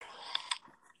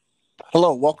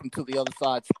Hello, welcome to the Other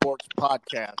Side Sports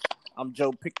Podcast. I'm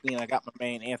Joe Pinckney, and I got my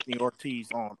man Anthony Ortiz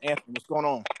on. Anthony, what's going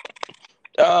on?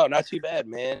 Oh, not too bad,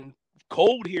 man.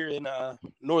 Cold here in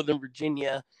Northern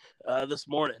Virginia this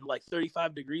morning, like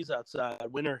 35 degrees outside.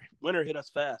 Winter hit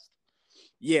us fast.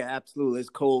 Yeah, absolutely. It's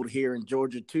cold here in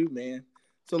Georgia too, man.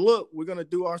 So look, we're gonna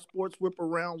do our sports whip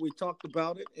around. We talked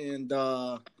about it, and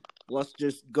let's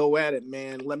just go at it,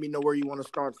 man. Let me know where you want to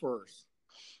start first.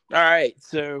 All right,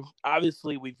 so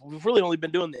obviously we've really only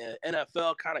been doing the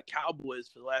NFL kind of Cowboys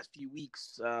for the last few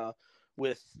weeks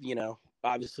with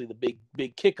obviously the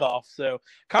big kickoff. So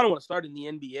kind of want to start in the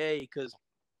NBA because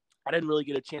I didn't really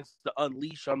get a chance to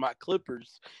unleash on my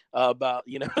Clippers about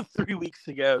 3 weeks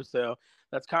ago. So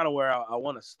that's kind of where I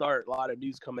want to start. A lot of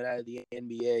news coming out of the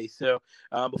NBA. So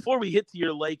before we hit to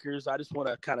your Lakers, I just want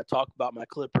to kind of talk about my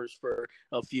Clippers for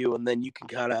a few, and then you can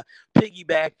kind of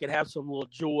piggyback and have some little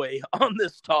joy on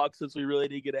this talk since we really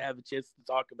didn't get to have a chance to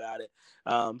talk about it.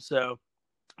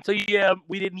 So yeah,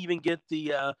 we didn't even get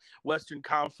the Western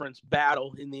Conference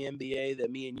battle in the NBA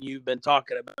that me and you've been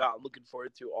talking about, looking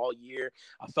forward to all year.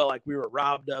 I felt like we were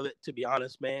robbed of it, to be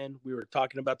honest, man. We were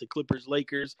talking about the Clippers,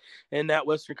 Lakers, and that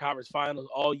Western Conference Finals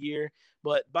all year.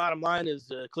 But bottom line is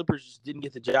the Clippers just didn't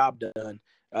get the job done.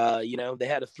 They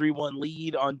had a 3-1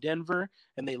 lead on Denver,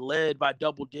 and they led by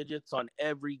double digits on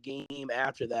every game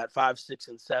after that, 5, 6,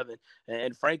 and 7.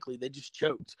 And frankly, they just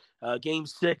choked. Game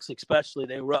 6, especially,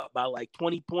 they were up by like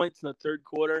 20 points in the third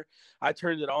quarter. I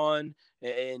turned it on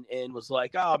and was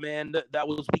like, oh, man, that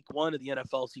was week 1 of the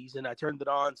NFL season. I turned it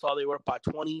on, saw they were up by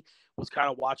 20, was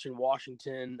kind of watching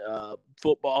Washington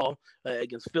football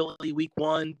against Philly week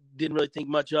 1. Didn't really think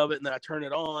much of it, and then I turned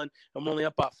it on. I'm only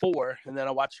up by 4, and then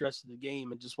I watched the rest of the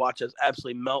game and just watched us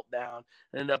absolutely melt down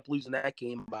and ended up losing that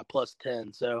game by plus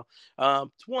 10. So,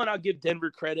 one, I'll give Denver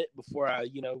credit before I,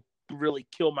 really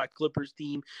kill my Clippers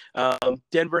team.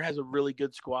 Denver has a really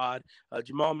good squad.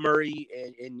 Jamal Murray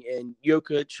and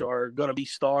Jokic are going to be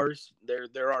stars.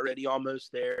 They're already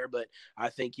almost there, but I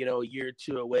think a year or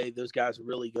two away, those guys are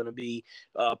really going to be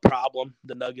a problem.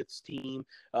 The Nuggets team,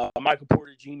 Michael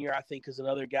Porter Jr. I think is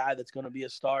another guy that's going to be a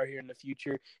star here in the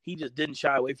future. He just didn't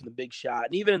shy away from the big shot,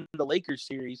 and even in the Lakers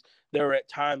series, there were at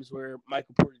times where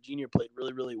Michael Porter Jr. played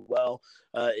really, really well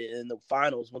in the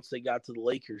finals once they got to the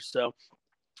Lakers. So,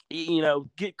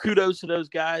 get kudos to those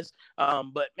guys.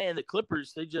 But man, the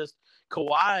Clippers,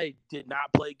 Kawhi did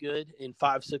not play good in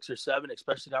 5, 6, or 7,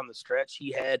 especially down the stretch.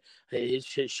 He had his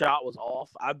shot was off.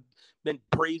 I've been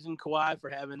praising Kawhi for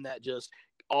having that just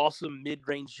awesome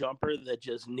mid-range jumper that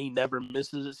he never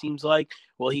misses, it seems like.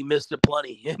 Well, he missed it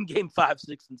plenty in game 5,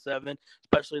 6, and 7,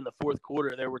 especially in the fourth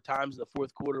quarter. There were times in the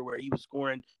fourth quarter where he was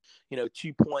scoring,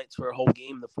 2 points for a whole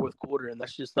game in the fourth quarter, and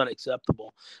that's just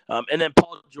unacceptable. And then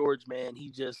Paul George, man,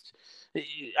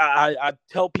 I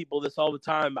tell people this all the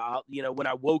time. When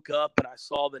I woke up and I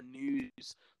saw the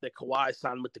news that Kawhi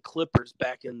signed with the Clippers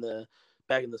back in the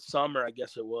summer, I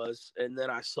guess it was. And then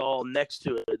I saw next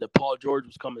to it that Paul George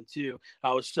was coming too.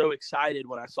 I was so excited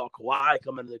when I saw Kawhi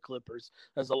come into the Clippers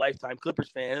as a lifetime Clippers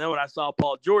fan. And then when I saw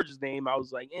Paul George's name, I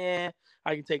was like,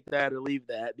 I can take that or leave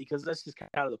that, because that's just kind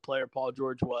of the player Paul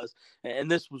George was. And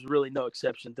this was really no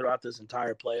exception throughout this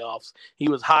entire playoffs. He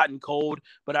was hot and cold,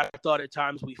 but I thought at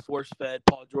times we force-fed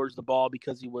Paul George the ball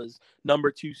because he was number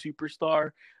 2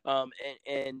 superstar.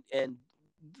 And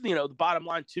the bottom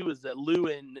line too is that Lou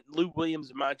Williams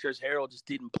and Montrezl Harrell just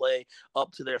didn't play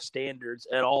up to their standards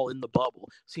at all in the bubble.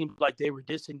 Seemed like they were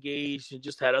disengaged and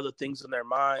just had other things in their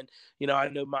mind. I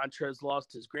know Montrezl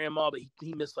lost his grandma, but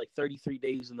he missed like 33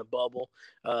 days in the bubble,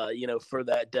 for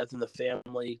that death in the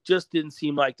family. Just didn't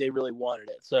seem like they really wanted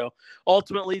it. So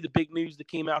ultimately, the big news that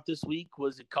came out this week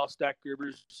was it cost Doc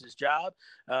Rivers his job.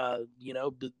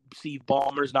 Steve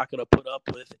Ballmer's not going to put up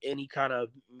with any kind of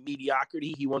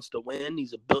mediocrity. He wants to win.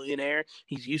 He's a billionaire.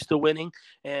 He's used to winning.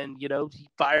 And, he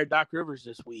fired Doc Rivers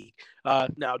this week.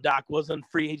 Now, Doc wasn't a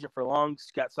free agent for long.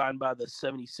 He got signed by the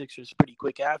 76ers pretty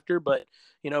quick after. But,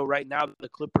 right now the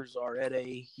Clippers are at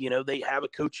they have a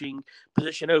coaching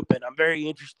position open. I'm very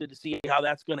interested to see how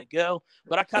that's going to go.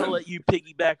 But I kind of let you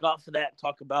piggyback off of that and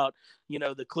talk about,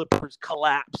 the Clippers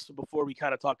collapse before we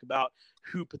kind of talk about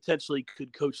who potentially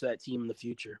could coach that team in the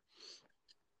future.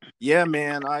 Yeah,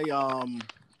 man.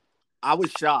 I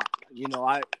was shocked.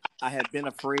 I had been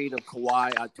afraid of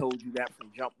Kawhi. I told you that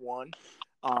from jump one.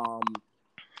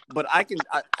 But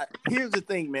here's the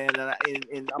thing, man,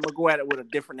 and I'm gonna go at it with a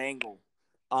different angle.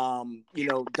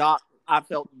 Doc. I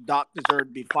felt Doc deserved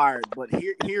to be fired, but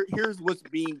here's what's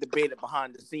being debated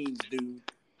behind the scenes, dude.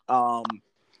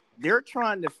 They're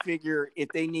trying to figure if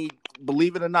they need.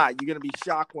 Believe it or not, you're gonna be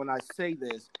shocked when I say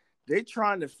this. They're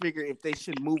trying to figure if they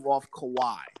should move off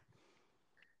Kawhi.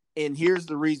 And here's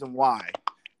the reason why.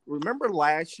 Remember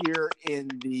last year in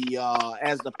the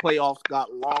as the playoffs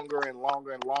got longer and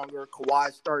longer and longer,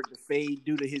 Kawhi started to fade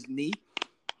due to his knee.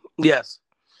 Yes.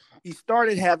 He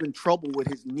started having trouble with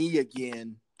his knee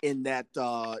again in that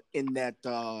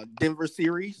Denver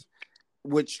series,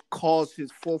 which caused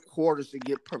his fourth quarters to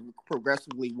get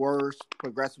progressively worse.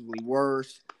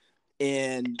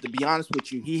 And to be honest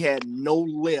with you, he had no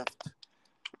lift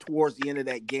towards the end of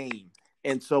that game.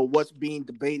 And so what's being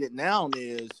debated now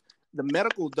is the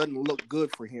medical doesn't look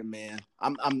good for him, man.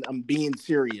 I'm being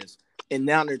serious. And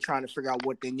now they're trying to figure out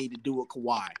what they need to do with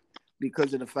Kawhi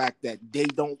because of the fact that they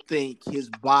don't think his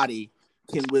body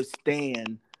can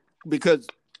withstand, because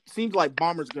it seems like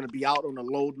Bomber's going to be out on a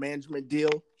load management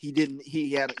deal.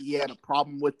 He had a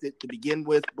problem with it to begin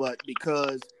with, but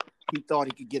because he thought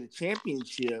he could get a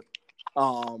championship,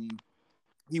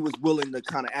 he was willing to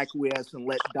kind of acquiesce and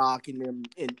let Doc and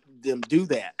them do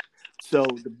that. So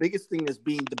the biggest thing that's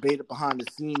being debated behind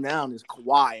the scene now is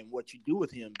Kawhi and what you do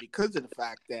with him, because of the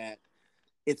fact that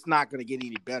it's not going to get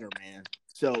any better, man.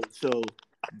 So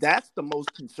that's the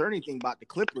most concerning thing about the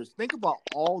Clippers. Think about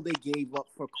all they gave up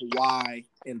for Kawhi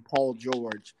and Paul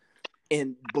George.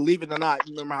 And believe it or not,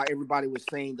 remember how everybody was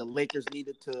saying the Lakers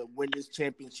needed to win this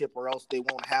championship or else they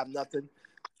won't have nothing?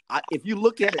 If you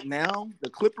look at it now, the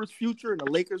Clippers' future and the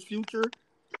Lakers' future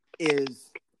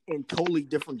is in totally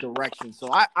different directions. So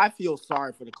I feel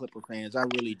sorry for the Clipper fans. I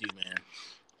really do,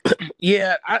 man.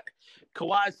 Yeah,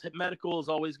 Kawhi's medical is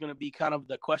always going to be kind of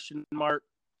the question mark.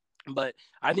 But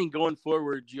I think going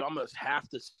forward, you almost have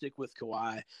to stick with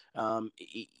Kawhi.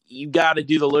 You got to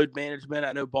do the load management.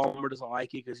 I know Ballmer doesn't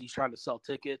like it because he's trying to sell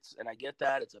tickets, and I get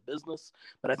that. It's a business.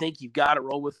 But I think you've got to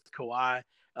roll with Kawhi.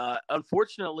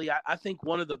 Unfortunately, I think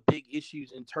one of the big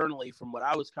issues internally from what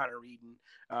I was kind of reading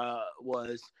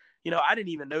was, I didn't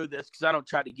even know this because I don't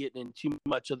try to get in too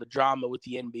much of the drama with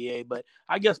the NBA, but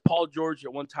I guess Paul George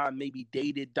at one time maybe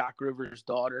dated Doc Rivers'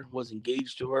 daughter, was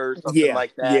engaged to her, something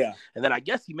like that. Yeah. And then I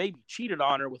guess he maybe cheated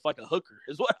on her with like a hooker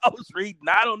is what I was reading.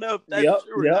 I don't know if that's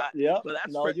true or not, but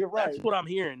that's what I'm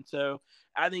hearing. So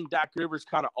I think Doc Rivers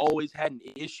kind of always had an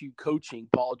issue coaching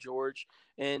Paul George.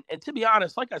 And to be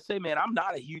honest, like I say, man, I'm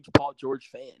not a huge Paul George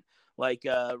fan. Like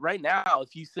right now,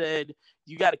 if you said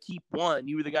you got to keep one,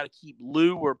 you either got to keep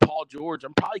Lou or Paul George.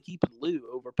 I'm probably keeping Lou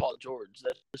over Paul George.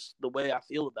 That's just the way I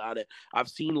feel about it. I've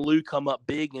seen Lou come up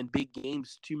big in big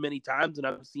games too many times, and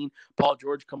I've seen Paul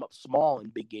George come up small in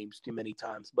big games too many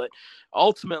times. But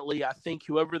ultimately, I think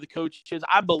whoever the coach is,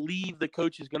 I believe the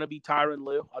coach is going to be Tyronn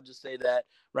Lue. I'll just say that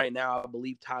right now. I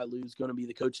believe Ty Lue is going to be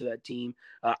the coach of that team.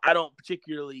 I don't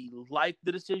particularly like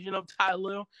the decision of Ty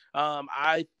Lue.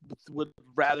 I would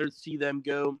rather see them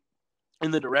go in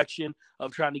the direction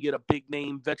of trying to get a big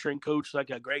name veteran coach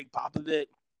like a Greg Popovich,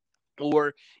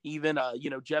 or even,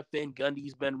 Jeff Van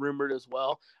Gundy's been rumored as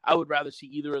well. I would rather see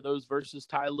either of those versus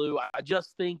Ty Lue. I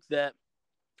just think that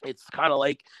it's kind of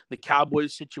like the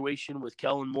Cowboys situation with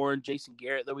Kellen Moore and Jason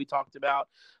Garrett that we talked about.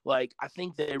 Like, I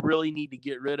think they really need to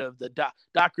get rid of the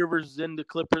Doc Rivers is in the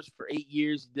Clippers for 8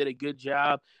 years, did a good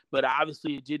job, but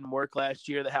obviously it didn't work last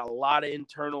year. They had a lot of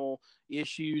internal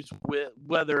issues with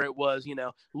whether it was,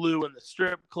 Lou in the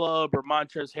strip club or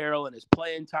Montrezl Harrell in his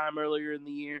playing time earlier in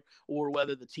the year, or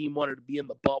whether the team wanted to be in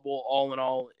the bubble. All in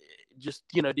all, just,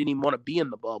 didn't even want to be in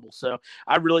the bubble. So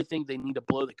I really think they need to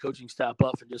blow the coaching staff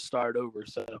up and just start over.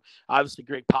 So obviously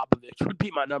Greg Popovich would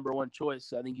be my number one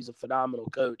choice. I think he's a phenomenal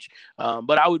coach.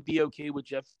 But I would be okay with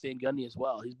Jeff Van Gundy as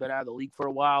well. He's been out of the league for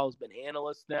a while. He's been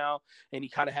analyst now, and he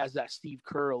kind of has that Steve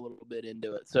Kerr a little bit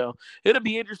into it. So it'll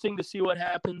be interesting to see what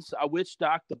happens. I wish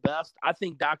Doc the best. I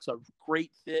think Doc's a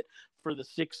great fit for the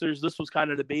Sixers. This was kind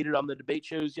of debated on the debate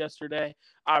shows yesterday.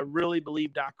 I really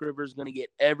believe Doc Rivers is going to get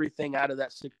everything out of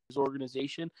that Sixers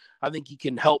organization. I think he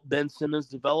can help Ben Simmons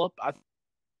develop. I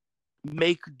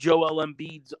make Joel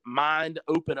Embiid's mind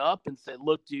open up and say,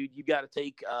 look, dude, you got to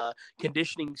take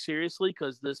conditioning seriously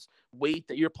because this weight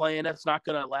that you're playing, that's not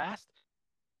going to last.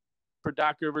 For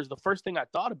Doc Rivers, the first thing I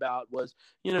thought about was,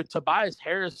 Tobias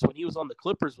Harris, when he was on the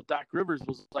Clippers with Doc Rivers,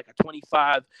 was like a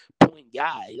 25-point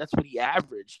guy. That's what he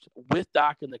averaged with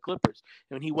Doc and the Clippers.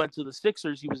 And when he went to the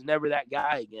Sixers, he was never that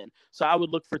guy again. So I would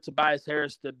look for Tobias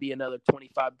Harris to be another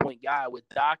 25-point guy with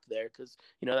Doc there because,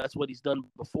 that's what he's done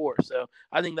before. So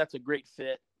I think that's a great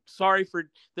fit. Sorry for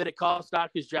that it cost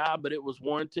Doc his job, but it was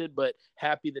warranted. But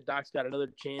happy that Doc's got another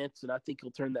chance, and I think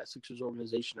he'll turn that Sixers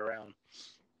organization around.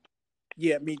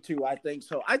 Yeah, me too. I think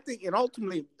so. I think, and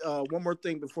ultimately, one more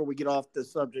thing before we get off the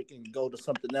subject and go to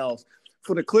something else.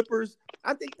 For the Clippers,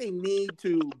 I think they need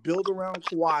to build around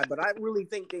Kawhi, but I really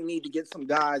think they need to get some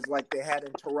guys like they had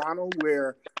in Toronto,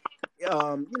 where,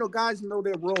 guys know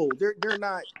their role. They're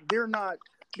not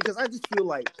because I just feel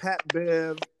like Pat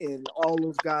Bev and all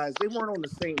those guys, they weren't on the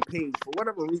same page. For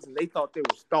whatever reason, they thought they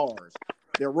were stars.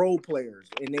 They're role players,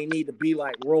 and they need to be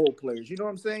like role players. You know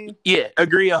what I'm saying? Yeah,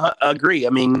 agree. Agree. I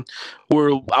mean,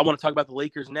 I want to talk about the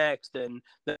Lakers next, and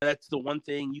that's the one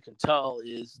thing you can tell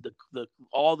is the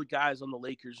all the guys on the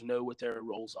Lakers know what their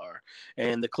roles are,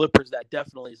 and the Clippers that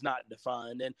definitely is not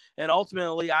defined. And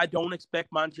ultimately, I don't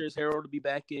expect Montrezl Harrell to be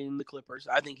back in the Clippers.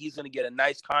 I think he's going to get a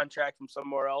nice contract from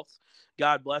somewhere else.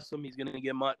 God bless him. He's going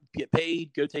to get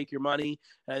paid. Go take your money.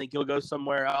 I think he'll go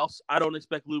somewhere else. I don't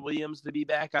expect Lou Williams to be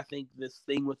back. I think this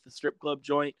thing with the strip club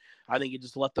joint, I think it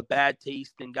just left a bad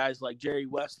taste in guys like Jerry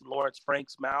West and Lawrence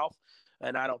Frank's mouth.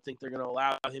 And I don't think they're going to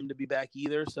allow him to be back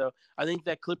either. So I think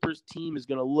that Clippers team is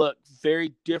going to look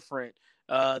very different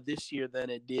this year than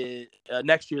it did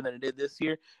next year than it did this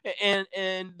year. And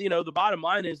the bottom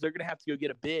line is they're going to have to go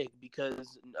get a big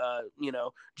because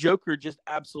Joker just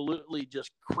absolutely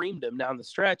just creamed him down the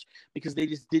stretch because they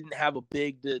just didn't have a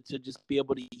big to just be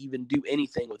able to even do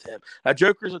anything with him.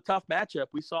 Joker's a tough matchup.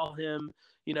 We saw him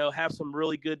have some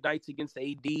really good nights against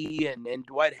AD and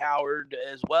Dwight Howard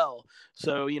as well.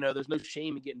 So, there's no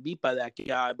shame in getting beat by that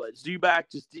guy. But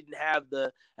Zubac just didn't have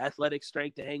the athletic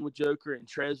strength to hang with Joker, and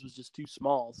Trez was just too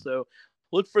small. So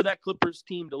look for that Clippers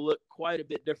team to look quite a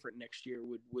bit different next year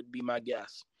would be my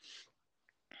guess.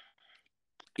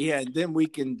 Yeah, and then we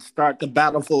can start the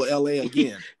battle for LA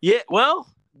again. Yeah,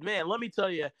 well, man, let me tell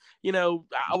you,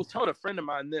 I was telling a friend of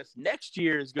mine this. Next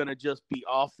year is going to just be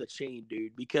off the chain,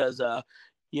 dude, because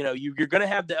you're going to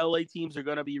have the LA teams are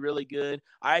going to be really good.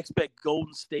 I expect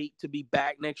Golden State to be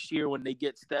back next year when they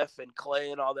get Steph and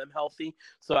Clay and all them healthy.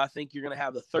 So I think you're going to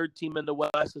have the third team in the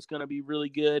West that's going to be really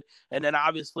good. And then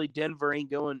obviously Denver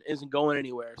isn't going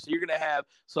anywhere. So you're going to have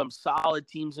some solid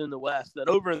teams in the West. That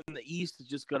over in the East is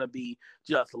just going to be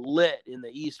just lit in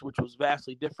the East, which was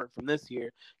vastly different from this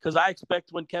year. Because I expect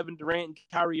when Kevin Durant and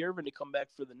Kyrie Irving to come back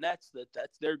for the Nets,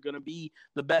 they're going to be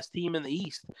the best team in the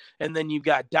East. And then you've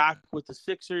got Doc with the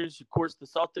Sixers. Of course, the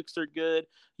Celtics are good.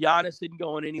 Giannis isn't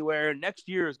going anywhere. Next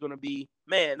year is going to be,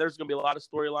 man, there's going to be a lot of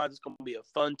storylines. It's going to be a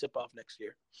fun tip-off next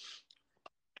year.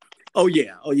 Oh,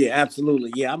 yeah,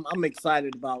 absolutely. Yeah, I'm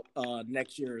excited about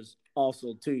next year's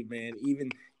also, too, man.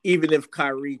 Even if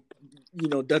Kyrie,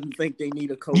 doesn't think they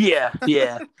need a coach. Yeah.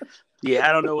 Yeah,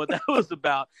 I don't know what that was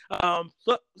about. So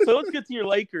let's get to your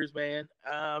Lakers, man.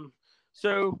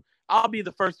 So I'll be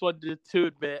the first one to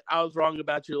admit I was wrong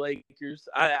about your Lakers.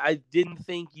 I didn't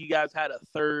think you guys had a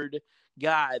third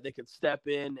guy that could step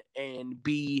in and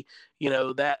be,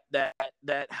 that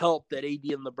help that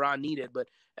AD and LeBron needed. But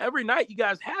every night you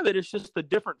guys have it. It's just a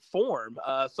different form.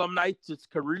 Some nights it's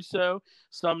Caruso.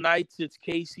 Some nights it's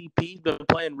KCP. They're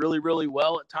playing really, really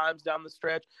well at times down the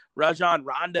stretch. Rajon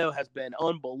Rondo has been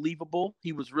unbelievable.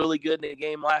 He was really good in the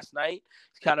game last night.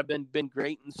 He's kind of been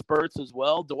great in spurts as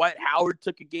well. Dwight Howard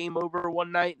took a game over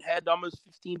one night and had almost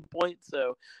 15 points.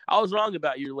 So I was wrong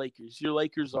about your Lakers. Your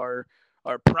Lakers are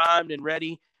primed and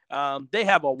ready. They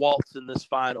have a waltz in this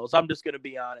finals. I'm just going to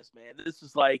be honest, man. This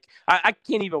is like, I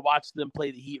can't even watch them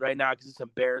play the Heat right now because it's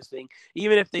embarrassing.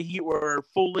 Even if the Heat were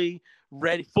fully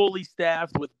ready, fully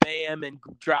staffed with Bam and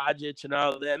Dragic and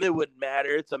all of them, it wouldn't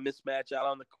matter. It's a mismatch out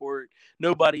on the court.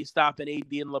 Nobody's stopping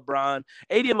AD and LeBron.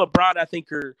 AD and LeBron, I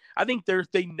think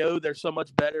they know they're so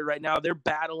much better right now. They're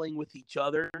battling with each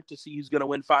other to see who's going to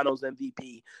win Finals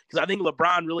MVP. Because I think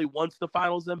LeBron really wants the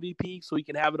Finals MVP so he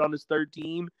can have it on his third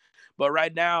team. But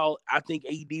right now, I think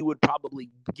AD would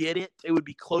probably get it. It would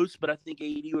be close, but I think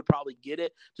AD would probably get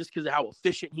it just because of how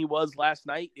efficient he was last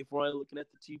night, if we're only looking at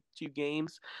the two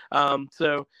games.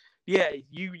 So, yeah,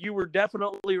 you were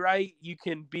definitely right. You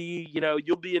can be,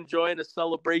 you'll be enjoying a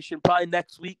celebration probably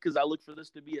next week because I look for this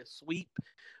to be a sweep.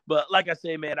 But like I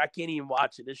say, man, I can't even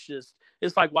watch it.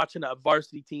 It's like watching a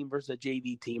varsity team versus a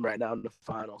JV team right now in the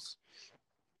finals.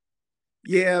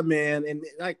 Yeah, man. And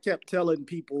I kept telling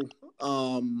people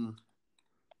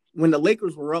when the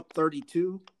Lakers were up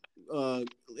 32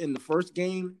 in the first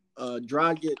game,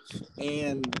 Dragic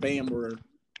and Bam were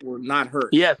not hurt.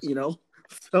 Yes.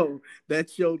 So that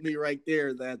showed me right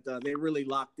there that they really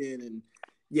locked in. And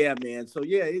yeah, man. So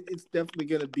yeah, it's definitely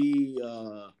going to be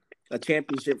a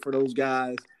championship for those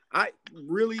guys. I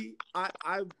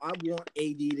want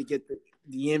AD to get the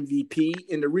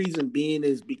MVP, and the reason being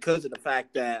is because of the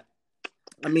fact that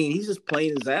he's just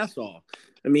playing his ass off.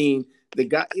 The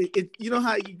guy, you know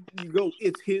how you go,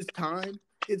 it's his time.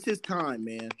 It's his time,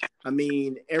 man.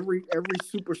 Every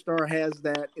superstar has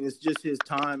that, and it's just his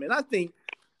time. And I think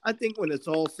when it's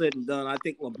all said and done, I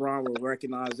think LeBron will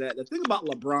recognize that. The thing about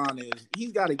LeBron is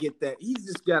he's got to get that. He's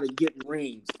just got to get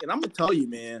rings. And I'm gonna tell you,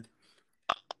 man.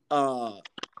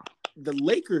 the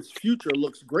Lakers' future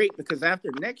looks great because after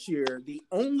next year, the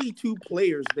only two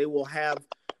players they will have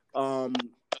on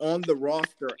the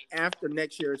roster after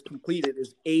next year is completed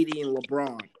is AD and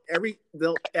LeBron.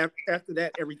 After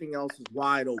that, everything else is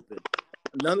wide open.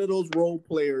 None of those role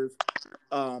players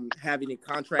have any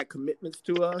contract commitments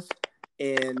to us,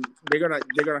 and they're gonna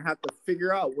have to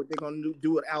figure out what they're gonna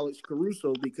do with Alex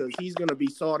Caruso because he's gonna be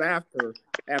sought after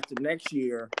next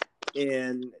year.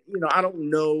 And I don't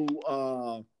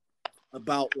know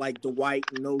about like Dwight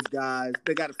and those guys.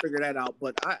 They got to figure that out.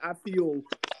 But I feel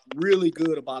really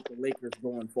good about the Lakers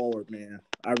going forward, man.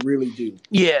 I really do.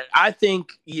 Yeah, I think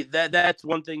that's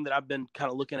one thing that I've been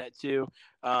kind of looking at too.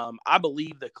 I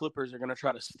believe the Clippers are going to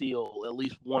try to steal at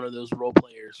least one of those role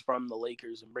players from the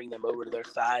Lakers and bring them over to their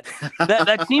side.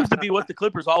 That seems to be what the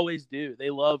Clippers always do. They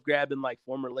love grabbing like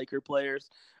former Laker players.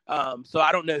 So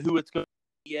I don't know who it's going to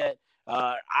be yet.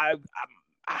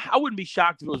 I wouldn't be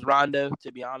shocked if it was Rondo,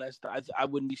 to be honest. I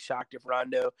wouldn't be shocked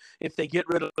if they get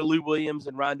rid of Lou Williams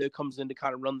and Rondo comes in to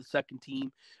kind of run the second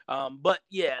team. But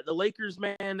yeah, the Lakers,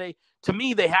 man,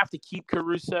 they have to keep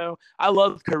Caruso. I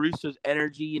love Caruso's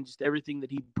energy and just everything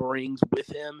that he brings with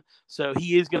him. So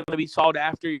he is going to be sought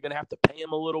after. You're going to have to pay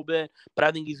him a little bit, but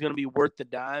I think he's going to be worth the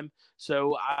dime.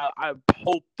 So I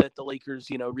hope that the Lakers,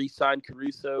 re-sign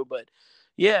Caruso, but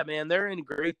yeah, man, they're in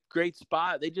a great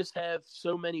spot. They just have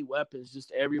so many weapons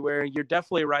just everywhere. You're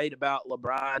definitely right about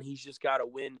LeBron. He's just got to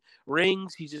win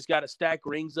rings. He's just got to stack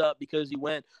rings up because he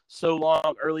went so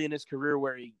long early in his career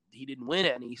where he didn't win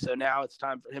any. So now it's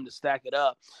time for him to stack it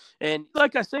up. And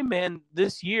like I say, man,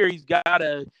 this year he's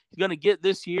going to get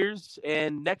this year's,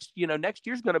 and next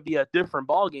year's going to be a different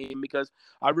ball game because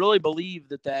I really believe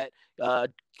that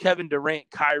Kevin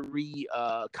Durant, Kyrie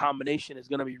combination is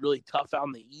going to be really tough out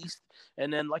in the East.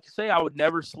 And then, like I say, I would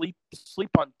never sleep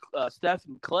on Steph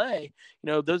and Clay.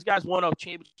 Those guys won a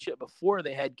championship before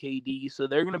they had KD, so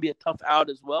they're going to be a tough out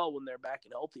as well when they're back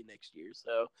and healthy next year.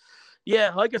 So,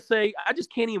 yeah, like I say, I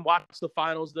just can't even watch the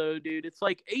finals, though, dude. It's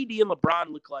like AD and LeBron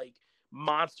look like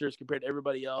monsters compared to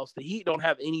everybody else. The Heat don't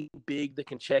have any big that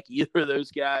can check either of those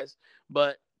guys,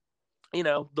 but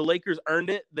the Lakers earned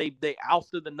it. They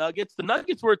ousted the Nuggets. The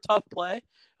Nuggets were a tough play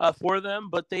for them,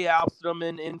 but they ousted them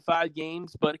in 5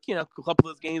 games. But, a couple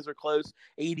of those games were close.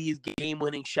 AD's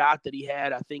game-winning shot that he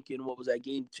had, I think, in what was that,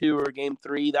 game 2 or game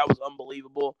 3, that was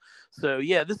unbelievable. So,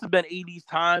 yeah, this has been AD's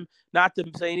time. Not to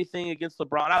say anything against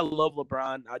LeBron. I love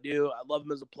LeBron. I do. I love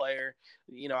him as a player.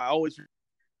 I always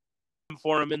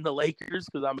for him in the Lakers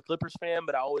because I'm a Clippers fan,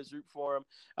 but I always root for him.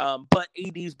 But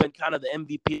AD's been kind of the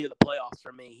MVP of the playoffs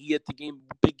for me. He hit the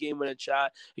big game winning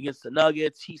shot against the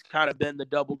Nuggets. He's kind of been the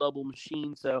double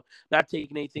machine. So not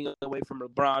taking anything away from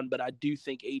LeBron, but I do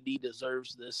think AD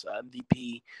deserves this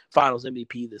Finals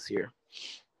MVP this year.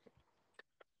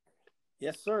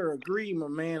 Yes, sir. Agree, my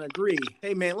man. Agree.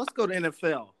 Hey, man, let's go to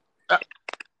NFL.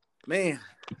 Man,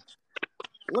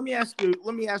 let me ask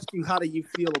you, how do you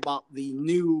feel about the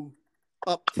new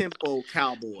up-tempo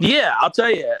Cowboys? Yeah, I'll tell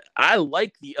you, I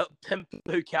like the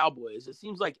up-tempo Cowboys. It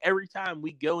seems like every time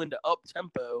we go into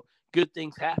up-tempo, good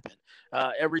things happen.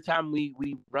 Every time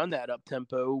we run that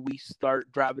up-tempo, we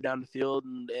start driving down the field,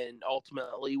 and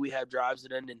ultimately we have drives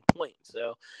that end in points.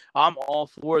 So I'm all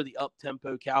for the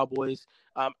up-tempo Cowboys.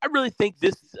 I really think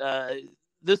this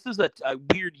is a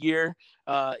weird year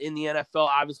in the NFL,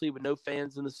 obviously, with no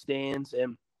fans in the stands.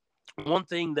 And one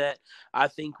thing that I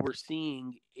think we're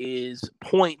seeing is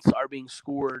points are being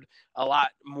scored a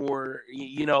lot more.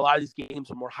 A lot of these games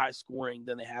are more high scoring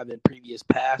than they have in previous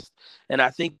past. And I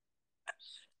think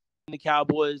the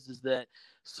Cowboys is that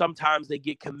sometimes they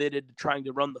get committed to trying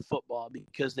to run the football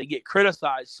because they get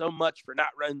criticized so much for not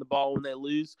running the ball when they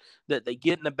lose that they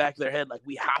get in the back of their head like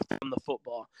we have to run the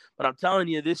football. But I'm telling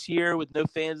you, this year with no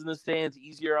fans in the stands,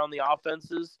 easier on the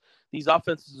offenses. These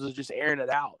offenses are just airing it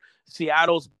out.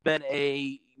 Seattle's been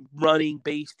a running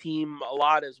base team a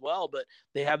lot as well, but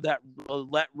they have that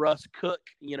let Russ cook,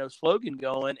 slogan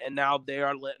going, and now they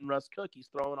are letting Russ cook. He's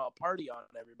throwing a party on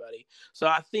everybody. So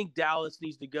I think Dallas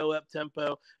needs to go up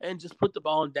tempo and just put the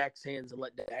ball in Dak's hands and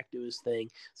let Dak do his thing.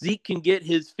 Zeke can get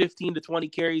his 15 to 20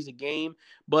 carries a game,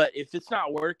 but if it's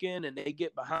not working and they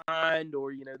get behind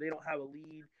or, they don't have a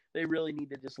lead, they really need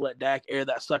to just let Dak air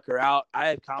that sucker out. I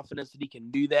have confidence that he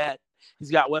can do that.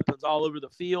 He's got weapons all over the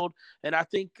field, and I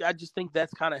just think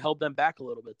that's kind of held them back a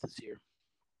little bit this year.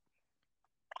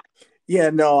 Yeah,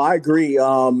 no, I agree.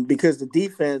 Because the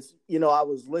defense, I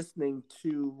was listening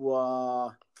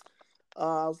to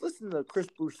Chris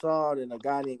Broussard and a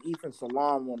guy named Ethan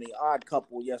Salam on The Odd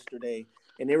Couple yesterday,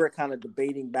 and they were kind of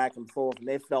debating back and forth, and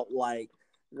they felt like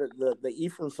the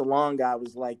Ephraim Salon guy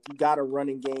was like, you got a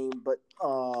running game, but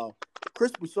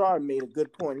Chris Broussard made a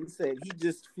good point. He said he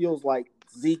just feels like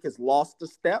Zeke has lost a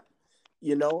step.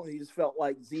 You know, he just felt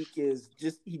like Zeke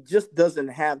he just doesn't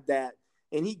have that,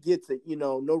 and he gets it. You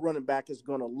know, no running back is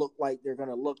going to look like they're going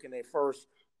to look in their first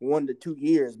 1 to 2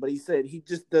 years, but he said he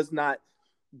just does not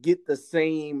get the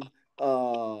same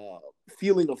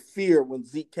feeling of fear when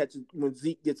Zeke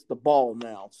gets the ball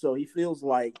now. So he feels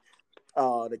like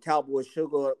the Cowboys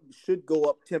should go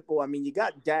up tempo. I mean, you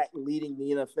got Dak leading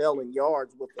the NFL in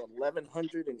yards with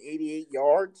 1,188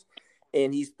 yards,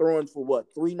 and he's throwing for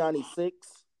 396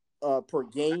 per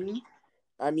game.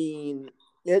 I mean,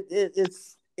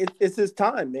 it's his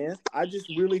time, man. I just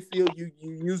really feel you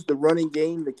use the running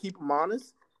game to keep him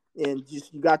honest, and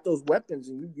just you got those weapons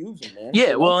and you use them, man.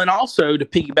 Yeah, You know? well, and also to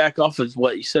piggyback off of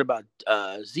what you said about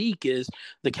Zeke is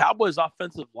the Cowboys'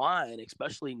 offensive line,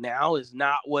 especially now, is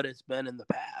not what it's been in the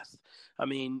past. I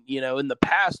mean, in the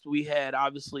past we had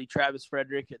obviously Travis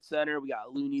Frederick at center. We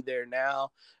got Looney there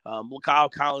now. Kyle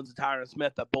Collins and Tyron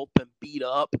Smith have both been beat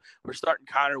up. We're starting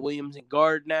Connor Williams in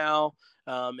guard now,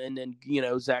 and then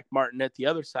Zach Martin at the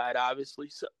other side, obviously.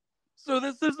 So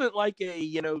this isn't like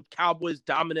a Cowboys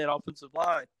dominant offensive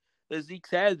line that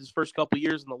Zeke's had his first couple of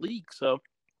years in the league. So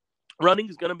running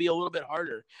is going to be a little bit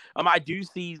harder. I do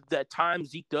see that times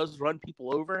Zeke does run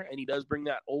people over, and he does bring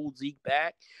that old Zeke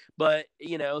back. But,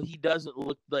 he doesn't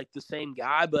look like the same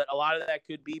guy. But a lot of that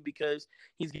could be because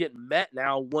he's getting met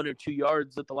now 1 or 2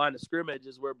 yards at the line of scrimmage,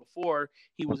 is where before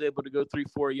he was able to go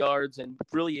 3-4 yards and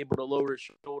really able to lower his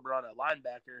shoulder on a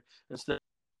linebacker instead of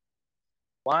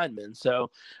linemen. So,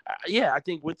 I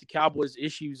think with the Cowboys'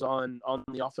 issues on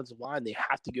the offensive line, they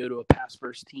have to go to a pass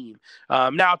first team.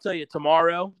 Now I'll tell you,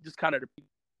 tomorrow, just kind of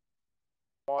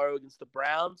tomorrow against the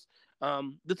Browns,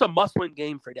 it's a must-win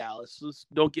game for Dallas.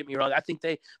 Don't get me wrong. I think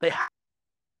they have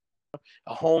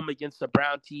a home against a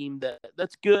Brown team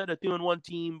that's good, a 2-1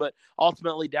 team, but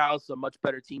ultimately Dallas is a much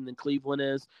better team than Cleveland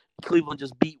is. Cleveland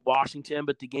just beat Washington,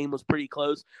 but the game was pretty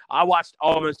close. I watched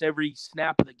almost every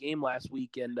snap of the game last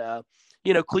week, and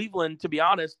Cleveland, to be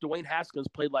honest, Dwayne Haskins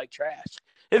played like trash.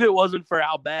 If it wasn't for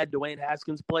how bad Dwayne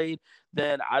Haskins played,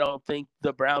 then I don't think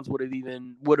the Browns would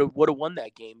have won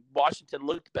that game. Washington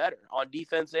looked better on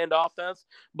defense and offense,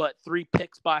 but 3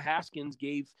 picks by Haskins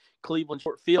gave Cleveland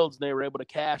short fields, and they were able to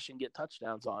cash and get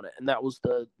touchdowns on it, and that was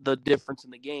the difference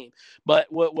in the game. But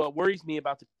what worries me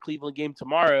about the Cleveland game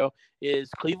tomorrow is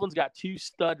Cleveland's got 2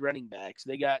 stud running backs.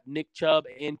 They got Nick Chubb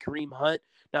and Kareem Hunt.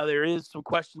 Now, there is some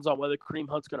questions on whether Kareem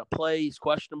Hunt's going to play. He's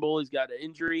questionable. He's got an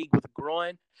injury with a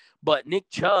groin. But Nick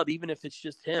Chubb, even if it's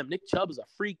just him, Nick Chubb is a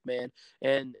freak, man.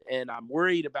 And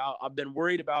I've been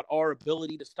worried about our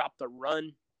ability to stop the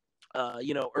run.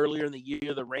 Earlier in the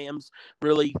year, the Rams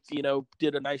really,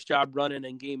 did a nice job running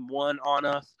in game 1 on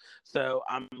us. So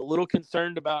I'm a little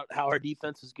concerned about how our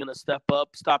defense is going to step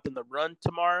up, stopping the run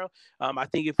tomorrow. I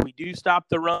think if we do stop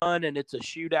the run and it's a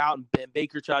shootout and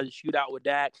Baker tries to shoot out with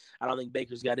Dak, I don't think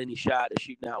Baker's got any shot at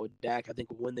shooting out with Dak. I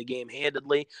think we'll win the game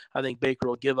handedly. I think Baker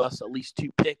will give us at least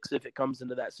 2 picks if it comes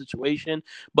into that situation.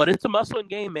 But it's a must-win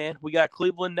game, man. We got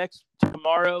Cleveland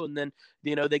tomorrow, and then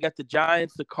they got the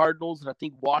Giants, the Cardinals, and I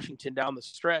think Washington down the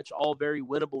stretch, all very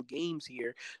winnable games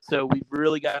here. So we've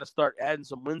really got to start adding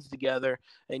some wins together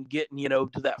and getting, to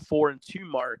that 4-2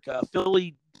 mark.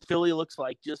 Philly looks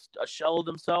like just a shell of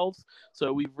themselves.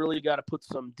 So we've really got to put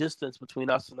some distance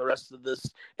between us and the rest of this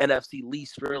NFC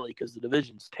least, really, because the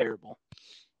division's terrible.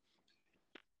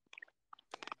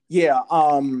 Yeah,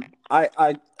 I'm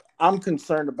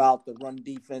concerned about the run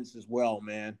defense as well,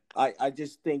 man. I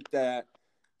just think that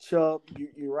Chubb,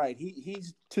 you're right.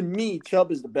 He's to me,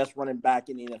 Chubb is the best running back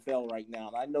in the NFL right now.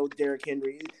 And I know Derrick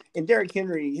Henry,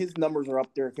 his numbers are up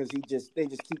there because they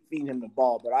just keep feeding him the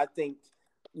ball. But I think,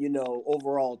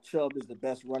 overall Chubb is the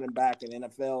best running back in the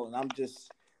NFL, and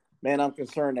I'm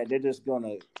concerned that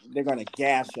they're gonna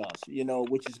gash us,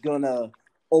 which is gonna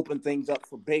open things up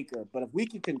for Baker. But if we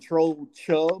can control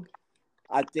Chubb,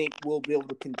 I think we'll be able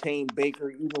to contain Baker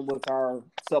even with our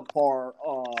subpar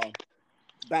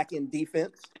back end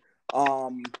defense.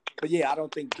 But yeah, I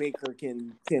don't think Baker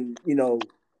can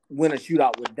win a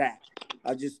shootout with Dak.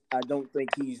 I don't think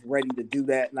he's ready to do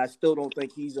that, and I still don't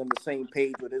think he's on the same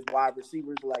page with his wide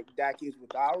receivers like Dak is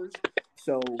with ours.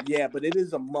 So yeah, but it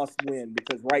is a must win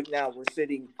because right now we're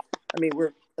sitting. I mean,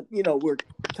 we're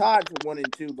tied for 1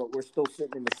 and 2, but we're still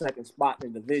sitting in the second spot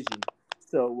in the division.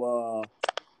 So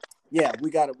yeah, we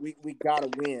gotta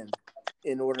win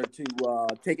in order to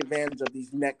take advantage of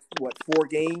these next 4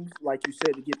 games, like you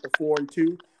said, to get the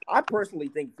 4-2. I personally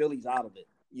think Philly's out of it.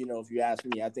 If you ask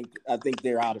me, I think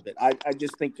they're out of it. I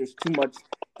just think there's too much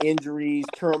injuries,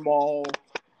 turmoil.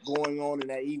 going on in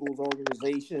that Eagles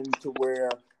organization to where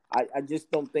I just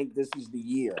don't think this is the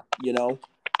year, you know.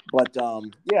 But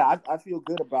yeah, I feel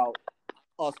good about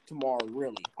us tomorrow.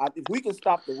 Really, if we can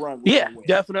stop the run, we're Yeah, gonna win.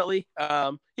 definitely.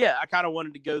 Yeah, I kind of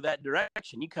wanted to go that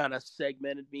direction. You kind of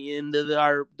segmented me into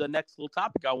the next little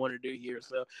topic I want to do here,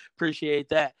 so appreciate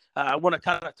that. I want to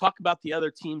kind of talk about the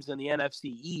other teams in the NFC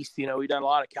East. You know, we've done a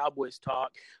lot of Cowboys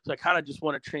talk, so I kind of just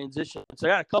want to transition. So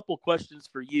I got a couple questions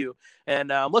for you,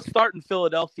 and let's start in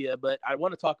Philadelphia, but I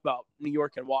want to talk about New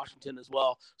York and Washington as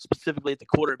well, specifically at the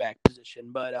quarterback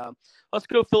position. But let's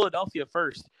go Philadelphia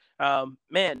first.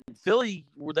 Man, Philly,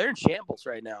 they're in shambles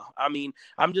right now. I mean,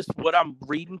 what I'm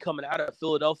reading coming out of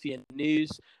Philadelphia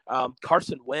news.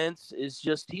 Carson Wentz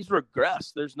he's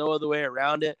regressed. There's no other way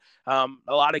around it. A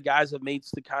lot of guys have made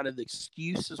the kind of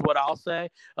excuse, is what I'll say,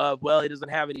 of, well, he doesn't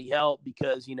have any help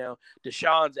because,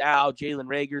 Deshaun's out, Jalen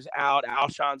Rager's out,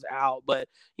 Alshon's out. But,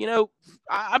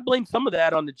 I blame some of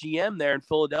that on the GM there in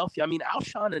Philadelphia. I mean,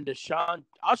 Alshon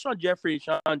Jeffrey and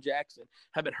Sean Jackson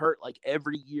have been hurt like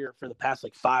every year for the past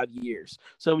like 5 years.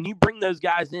 So when you bring those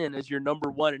guys in as your number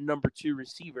one and number two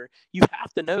receiver, you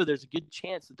have to know there's a good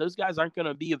chance that those guys aren't going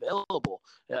to be available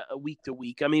week to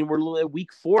week. I mean, we're at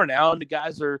week 4 now, and the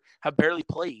guys have barely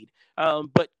played.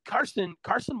 But Carson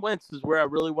Wentz is where I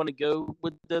really want to go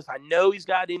with this. I know he's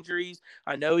got injuries.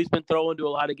 I know he's been throwing to a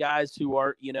lot of guys who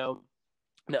are,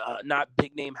 not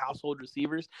big name household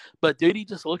receivers, but dude, he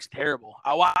just looks terrible.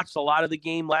 I watched a lot of the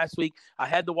game last week. I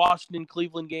had the Washington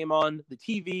Cleveland game on the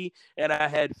TV, and I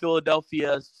had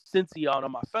Philadelphia Cincy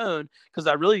on my phone because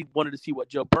I really wanted to see what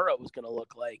Joe Burrow was going to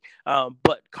look like.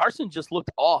 But Carson just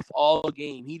looked off all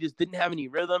game. He just didn't have any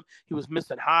rhythm. He was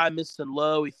missing high, missing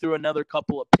low. He threw another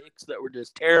couple of picks that were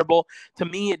just terrible. To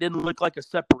me, it didn't look like a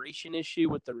separation issue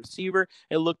with the receiver.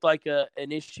 It looked like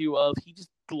an issue of he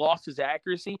just lost his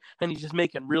accuracy, and he's just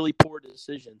making really poor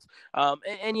decisions. For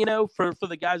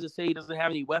the guys that say he doesn't have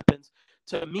any weapons,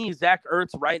 to me, Zach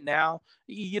Ertz right now,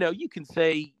 you can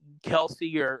say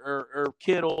Kelsey or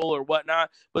Kittle or whatnot,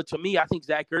 but to me, I think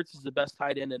Zach Ertz is the best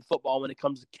tight end in football when it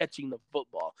comes to catching the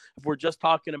football. If we're just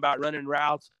talking about running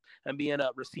routes and being a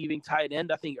receiving tight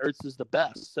end, I think Ertz is the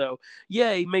best. So,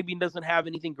 yeah, he maybe doesn't have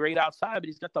anything great outside, but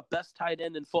he's got the best tight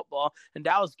end in football. And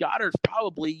Dallas Goedert's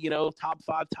probably, top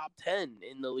 5, top 10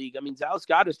 in the league. I mean, Dallas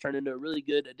Goedert's turned into a really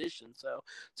good addition. So,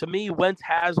 to me, Wentz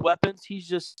has weapons. He's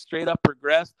just straight up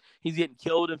regressed. He's getting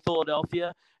killed in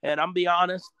Philadelphia. And I'm be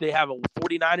honest, they have a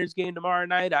 49ers game tomorrow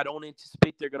night. I don't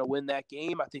anticipate they're going to win that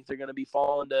game. I think they're going to be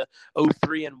falling to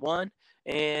 0-3-1.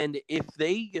 And if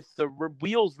the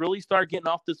wheels really start getting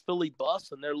off this Philly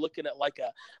bus and they're looking at like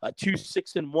a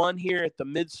 2-6-1 here at the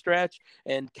mid stretch,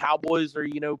 and Cowboys are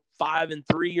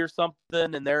 5-3 or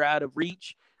something, and they're out of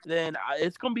reach, then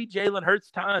it's going to be Jalen Hurts'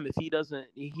 time if he doesn't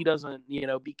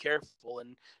be careful.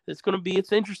 And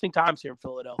it's interesting times here in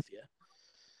Philadelphia.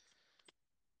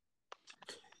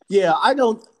 Yeah,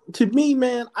 to me,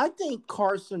 man, I think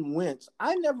Carson Wentz,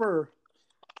 I'll never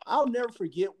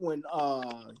forget when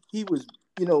he was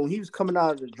coming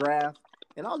out of the draft,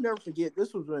 and I'll never forget,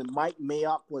 this was when Mike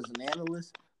Mayock was an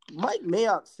analyst. Mike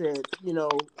Mayock said,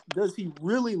 does he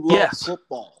really love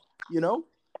football? Man,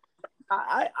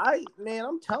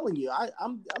 I'm telling you,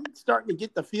 I'm starting to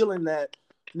get the feeling that,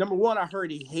 number one, I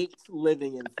heard he hates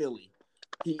living in Philly.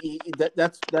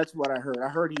 That's what I heard. I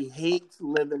heard he hates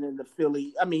living in the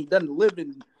Philly. I mean, he doesn't live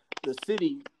in the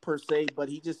city per se, but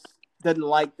he just doesn't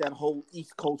like that whole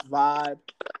East Coast vibe.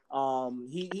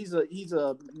 He's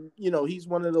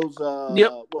one of those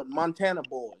Montana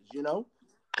boys,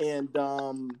 and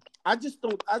I just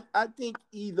don't. I think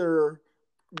you're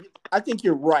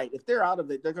right. If they're out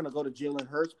of it, they're going to go to Jalen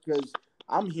Hurts, because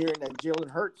I'm hearing that Jalen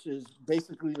Hurts is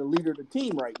basically the leader of the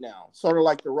team right now, sort of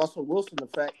like the Russell Wilson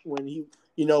effect when he.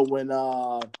 I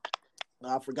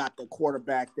forgot the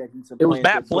quarterback that he's supplanted.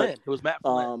 It was Matt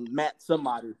Flynn. Matt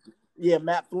somebody. Yeah,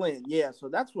 Matt Flynn. Yeah, so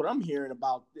that's what I'm hearing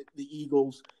about the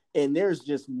Eagles, and there's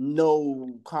just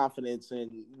no confidence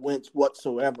in Wentz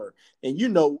whatsoever. And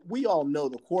we all know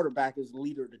the quarterback is the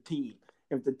leader of the team.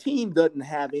 If the team doesn't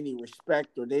have any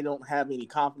respect or they don't have any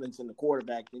confidence in the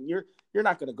quarterback, then you're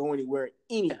not going to go anywhere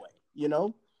anyway.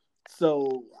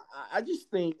 So I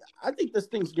think this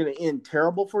thing's going to end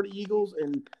terrible for the Eagles,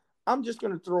 and I'm just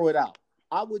going to throw it out.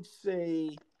 I would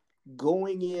say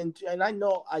going into, and I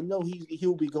know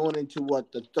he'll be going into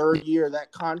the third year of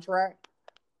that contract.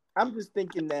 I'm just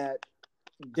thinking that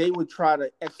they would try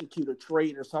to execute a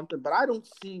trade or something, but I don't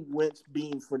see Wentz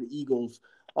being for the Eagles,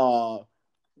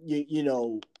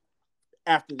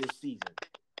 after this season.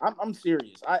 I'm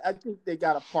serious. I think they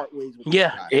got to part ways with this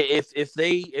Yeah, guy. if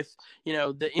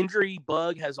the injury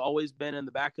bug has always been in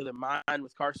the back of their mind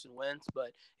with Carson Wentz,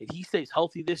 but if he stays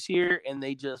healthy this year and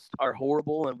they just are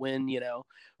horrible and win,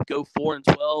 go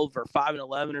 4-12 or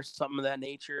 5-11 or something of that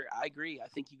nature, I agree. I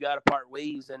think you got to part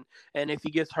ways, and if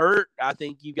he gets hurt, I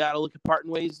think you got to look at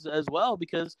parting ways as well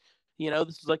because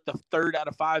this is like the third out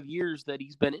of 5 years that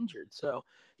he's been injured. So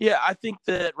yeah, I think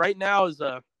that right now is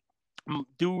a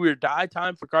do or die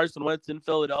time for Carson Wentz in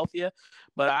Philadelphia,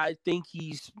 but I think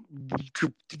he's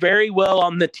very well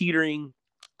on the teetering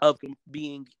of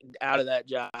being out of that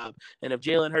job. And if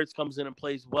Jalen Hurts comes in and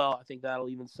plays well, I think that'll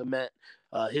even cement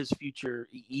his future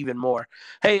even more.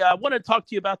 Hey, I want to talk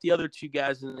to you about the other two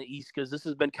guys in the East because this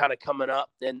has been kind of coming up.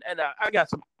 And I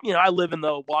got some, I live in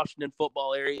the Washington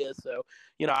football area. So,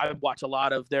 I watch a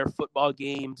lot of their football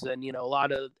games and, a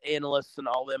lot of analysts and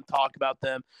all of them talk about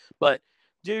them. But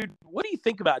dude, what do you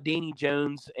think about Danny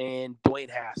Jones and Dwayne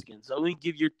Haskins? Let me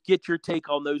get your take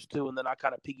on those two, and then I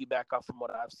kind of piggyback off from what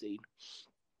I've seen.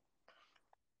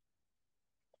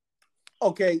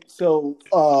 Okay, so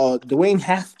Dwayne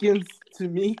Haskins to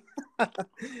me,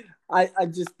 I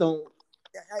just don't.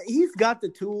 He's got the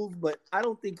tools, but I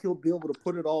don't think he'll be able to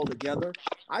put it all together.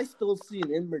 I still see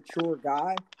an immature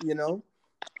guy,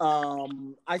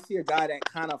 I see a guy that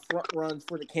kind of front runs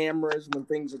for the cameras when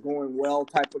things are going well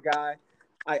type of guy.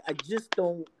 I just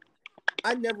don't.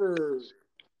 I never.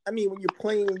 I mean, when you're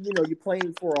playing, you're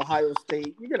playing for Ohio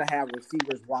State, you're gonna have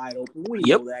receivers wide open. We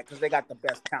know that because they got the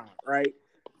best talent, right?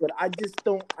 But I just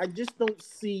don't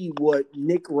see what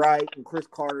Nick Wright and Chris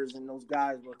Carter's and those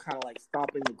guys were kind of like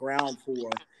stomping the ground for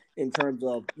in terms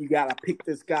of you gotta pick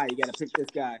this guy, you gotta pick this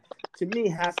guy. To me,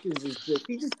 Haskins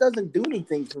he just doesn't do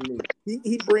anything for me.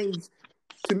 He brings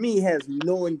to me has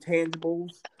no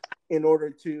intangibles in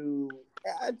order to.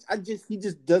 He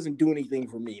just doesn't do anything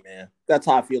for me, man. That's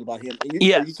how I feel about him. And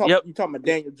you talking about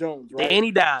Daniel Jones, right?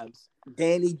 Danny Dimes.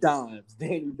 Danny Dimes.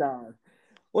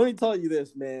 Let me tell you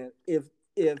this, man. If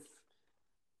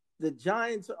the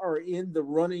Giants are in the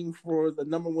running for the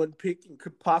number one pick and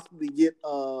could possibly get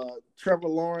Trevor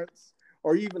Lawrence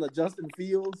or even a Justin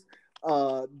Fields,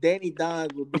 Danny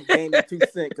Dimes will be Danny 2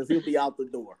 cents because he'll be out the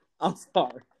door. I'm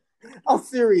sorry. I'm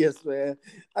serious, man.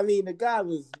 I mean, the guy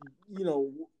was,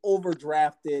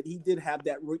 overdrafted. He did have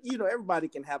that, everybody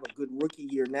can have a good rookie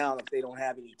year now if they don't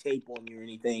have any tape on you or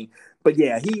anything. But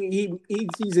yeah,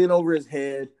 he's in over his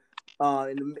head.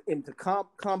 And to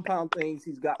compound things,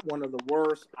 he's got one of the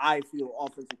worst, I feel,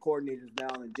 offensive coordinators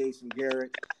now in Jason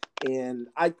Garrett. And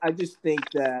I just think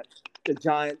that the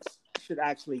Giants should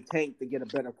actually tank to get a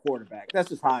better quarterback. That's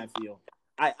just how I feel.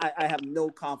 I have no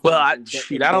confidence. Well,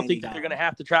 I don't think they're going to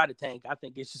have to try to tank. I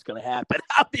think it's just going to happen.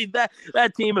 I mean,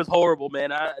 that team is horrible,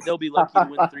 man. They'll be lucky to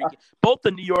win 3 games. Both the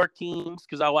New York teams,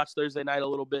 because I watched Thursday night a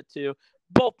little bit too,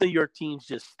 both New York teams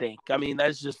just stink. I mean,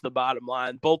 that's just the bottom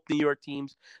line. Both New York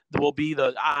teams will be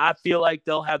I feel like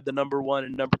they'll have the number 1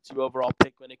 and number 2 overall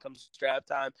pick when it comes to draft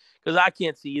time because I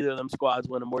can't see either of them squads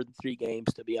winning more than 3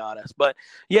 games, to be honest. But,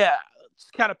 yeah,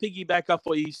 just kind of piggyback off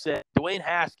what you said. Dwayne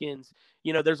Haskins,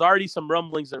 there's already some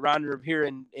rumblings around here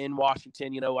in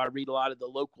Washington. I read a lot of the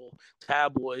local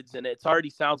tabloids, and it already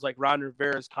sounds like Ron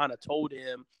Rivera's kind of told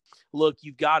him, look,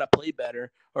 you've got to play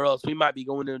better or else we might be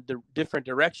going in a different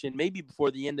direction maybe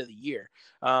before the end of the year.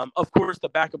 Of course, the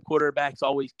backup quarterback's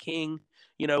always king,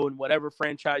 in whatever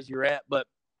franchise you're at. But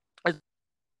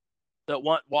that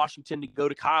want Washington to go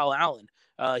to Kyle Allen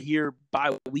here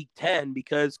by week 10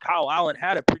 because Kyle Allen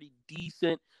had a pretty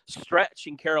decent stretch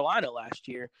in Carolina last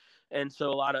year. And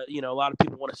so a lot of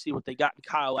people want to see what they got in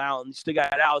Kyle Allen. You still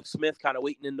got Alex Smith kind of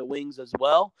waiting in the wings as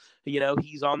well.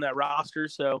 He's on that roster.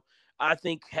 So I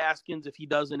think Haskins, if he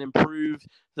doesn't improve,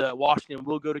 the Washington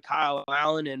will go to Kyle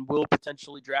Allen and will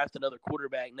potentially draft another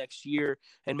quarterback next year.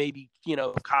 And maybe,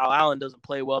 if Kyle Allen doesn't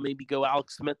play well, maybe go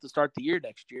Alex Smith to start the year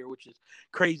next year, which is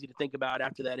crazy to think about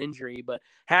after that injury. But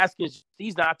Haskins,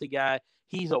 he's not the guy.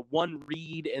 He's a one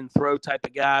read and throw type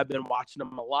of guy. I've been watching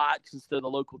him a lot since they're the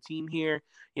local team here.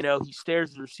 He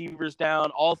stares the receivers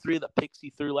down. All 3 of the picks he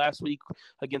threw last week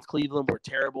against Cleveland were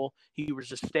terrible. He was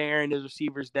just staring his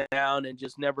receivers down and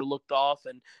just never looked off.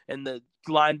 And the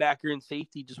linebacker and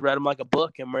safety just read him like a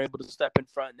book and were able to step in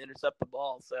front and intercept the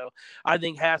ball. So I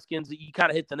think Haskins, you kind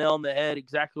of hit the nail on the head,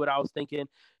 exactly what I was thinking.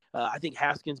 I think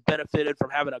Haskins benefited from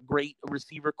having a great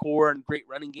receiver core and great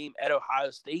running game at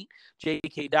Ohio State.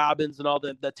 J.K. Dobbins and all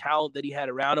the talent that he had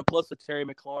around him, plus the Terry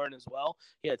McLaurin as well.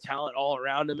 He had talent all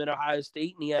around him in Ohio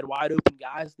State, and he had wide open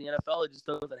guys in the NFL. It just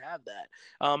doesn't have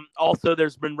that. Also,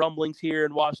 there's been rumblings here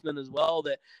in Washington as well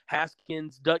that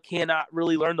Haskins cannot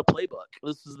really learn the playbook.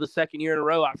 This is the second year in a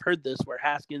row I've heard this where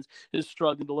Haskins is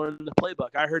struggling to learn the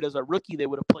playbook. I heard as a rookie they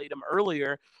would have played him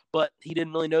earlier, but he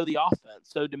didn't really know the offense.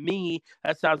 So to me,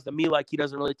 that sounds to me like he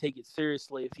doesn't really take it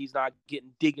seriously if he's not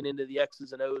digging into the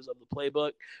X's and O's of the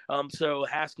playbook. So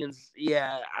Haskins,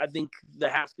 yeah, I think the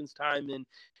Haskins time in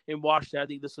Washington, I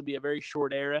think this will be a very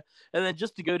short era. And then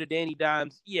just to go to Danny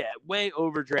Dimes, yeah, way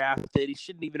overdrafted. He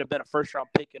shouldn't even have been a first-round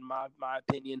pick in my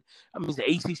opinion. I mean,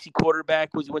 he's an ACC quarterback.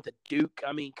 He went to Duke.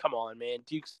 I mean, come on, man.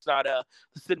 Duke's not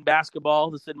this isn't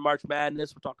basketball. This isn't March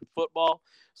Madness. We're talking football.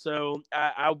 So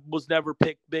I was never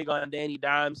picked big on Danny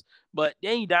Dimes, but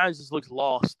Danny Dimes just looks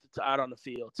lost out on the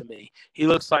field to me. He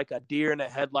looks like a deer in the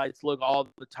headlights look all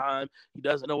the time. He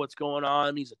doesn't know what's going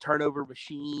on. He's a turnover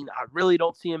machine. I really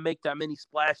don't see him make that many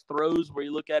splash throws where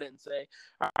you look at it and say,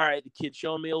 all right, the kid's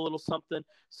showing me a little something.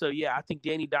 So, yeah, I think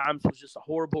Danny Dimes was just a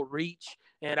horrible reach,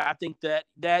 and I think that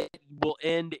will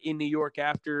end in New York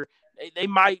after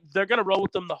they're going to roll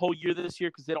with him the whole year this year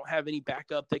because they don't have any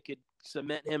backup that could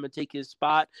cement him and take his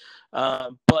spot.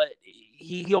 But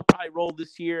he'll probably roll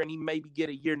this year and he maybe get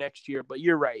a year next year. But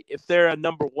you're right. If they're a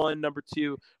number 1, number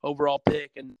 2 overall pick,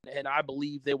 and I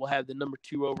believe they will have the number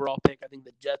 2 overall pick, I think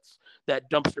the Jets, that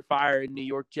dumpster fire in New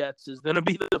York Jets is going to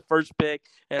be the first pick.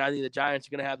 And I think the Giants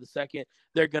are going to have the second.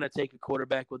 They're going to take a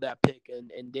quarterback with that pick.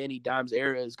 And Danny Dimes'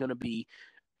 era is going to be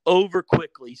over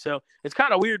quickly. So it's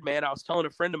kind of weird, man. I was telling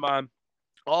a friend of mine,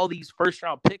 all these first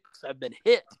round picks have been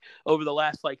hit over the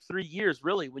last 3 years,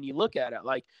 really, when you look at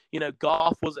it.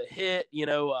 Goff was a hit,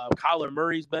 Kyler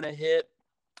Murray's been a hit.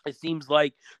 It seems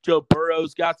like Joe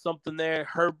Burrow's got something there.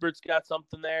 Herbert's got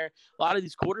something there. A lot of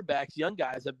these quarterbacks, young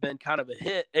guys, have been kind of a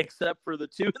hit, except for the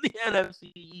 2 in the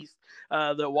NFC East,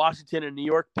 the Washington and New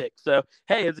York picks. So,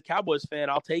 hey, as a Cowboys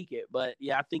fan, I'll take it. But,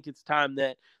 yeah, I think it's time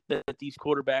that these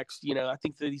quarterbacks, I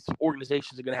think that these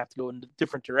organizations are going to have to go in a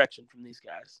different direction from these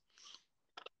guys.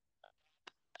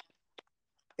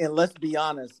 And let's be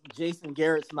honest, Jason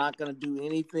Garrett's not going to do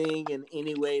anything in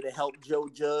any way to help Joe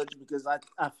Judge because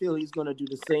I feel he's going to do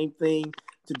the same thing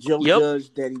to Joe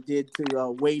Judge that he did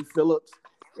to Wade Phillips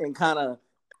and kind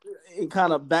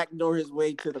of backdoor his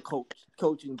way to the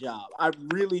coaching job. I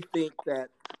really think that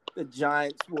the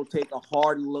Giants will take a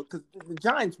hard look because the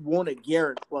Giants wanted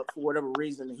Garrett, but for whatever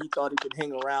reason, he thought he could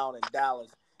hang around in Dallas.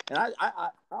 And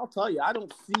I'll tell you, I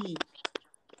don't see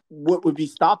what would be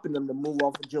stopping them to move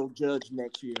off of Joe Judge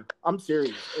next year. I'm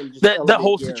serious. And just the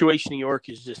whole situation in New York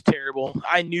is just terrible.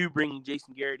 I knew bringing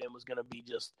Jason Garrett in was going to be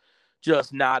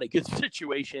just not a good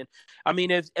situation. I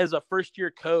mean, as a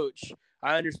first-year coach,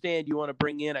 I understand you want to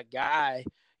bring in a guy,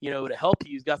 to help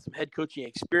you. He's got some head coaching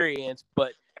experience,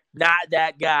 but not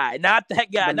that guy. Not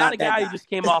a guy who just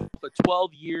came off for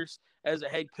 12 years as a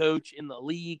head coach in the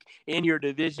league, in your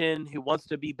division, who wants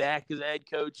to be back as a head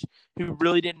coach, who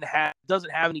really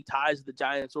doesn't have any ties to the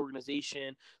Giants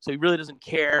organization. So he really doesn't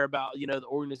care about, the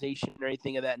organization or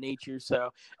anything of that nature.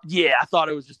 So, yeah, I thought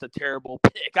it was just a terrible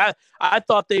pick. I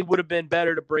thought they would have been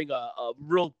better to bring a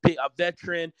real big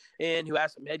veteran in who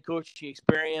has some head coaching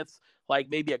experience, like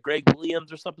maybe a Greg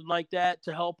Williams or something like that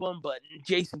to help him. But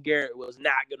Jason Garrett was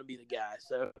not going to be the guy.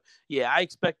 So, yeah, I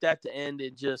expect that to end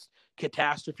in just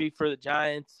catastrophe for the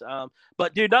Giants.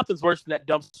 But, dude, nothing's worse than that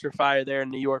dumpster fire there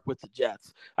in New York with the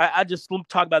Jets. I just let me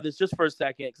talk about this just for a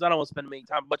second because I don't want to spend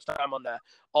much time on the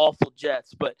awful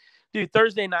Jets. But, dude,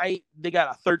 Thursday night, they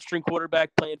got a third-string quarterback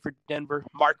playing for Denver,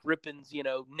 Mark Rippon's,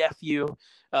 nephew,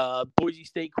 Boise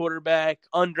State quarterback,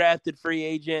 undrafted free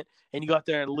agent, and you go out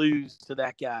there and lose to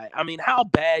that guy. I mean, how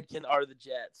bad are the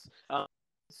Jets?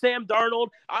 Sam Darnold,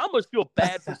 I almost feel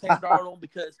bad for Sam Darnold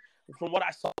because from what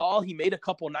I saw, he made a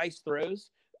couple nice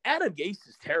throws. Adam Gase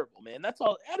is terrible, man. That's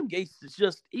all. Adam Gase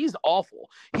is he's awful.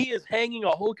 He is hanging a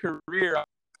whole career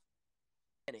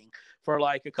for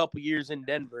a couple years in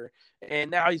Denver,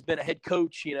 and now he's been a head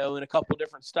coach, in a couple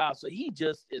different stops. So he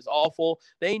just is awful.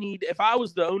 If I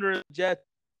was the owner of the Jets,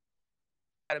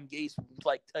 Adam Gase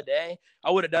today,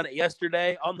 I would have done it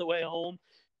yesterday on the way home.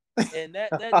 And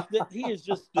that he has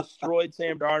just destroyed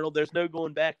Sam Darnold. There's no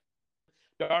going back.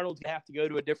 Darnold's gonna have to go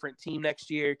to a different team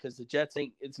next year because the Jets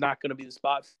it's not going to be the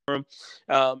spot for him.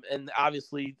 And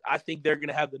obviously, I think they're going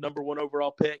to have the number 1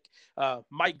 overall pick.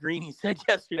 Mike Green, he said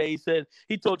yesterday,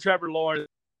 he told Trevor Lawrence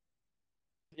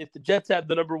if the Jets have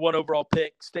the number 1 overall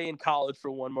pick, stay in college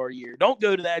for one more year. Don't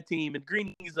go to that team. And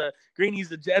Greeny's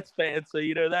a Jets fan, so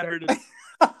that hurt us.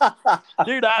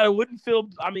 Dude, I wouldn't feel.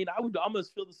 I mean, I would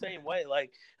almost feel the same way.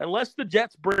 Like, unless the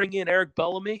Jets bring in Eric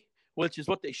Bellamy, which is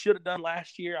what they should have done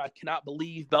last year. I cannot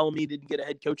believe Bellamy didn't get a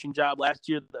head coaching job last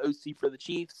year, the OC for the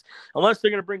Chiefs. Unless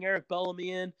they're going to bring Eric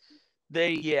Bellamy in,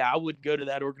 I wouldn't go to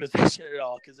that organization at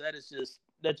all, because that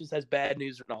just has bad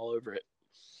news written all over it.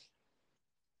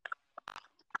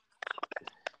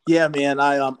 Yeah, man.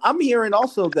 I'm hearing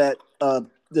also that the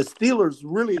Steelers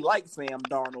really like Sam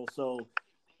Darnold, so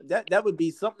that would be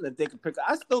something that they could pick.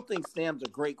 I still think Sam's a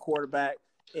great quarterback,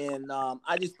 and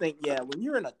I just think, when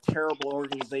you're in a terrible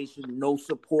organization, no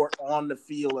support on the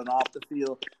field and off the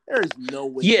field, there is no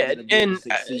way. Yeah, and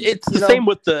it's the same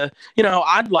with the.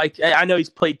 I know he's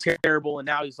played terrible, and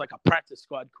now he's like a practice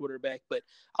squad quarterback, but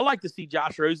I like to see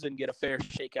Josh Rosen get a fair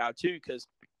shakeout too, because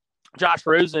Josh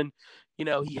Rosen,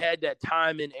 he had that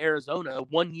time in Arizona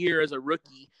 1 year as a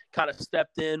rookie, kind of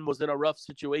stepped in, was in a rough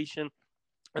situation,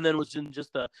 and then was in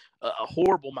just a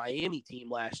horrible Miami team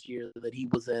last year that he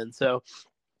was in. So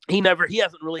he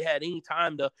hasn't really had any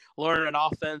time to learn an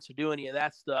offense or do any of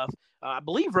that stuff. I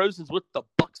believe Rosen's with the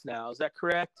Bucks now. Is that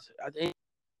correct? I think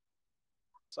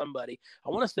somebody. I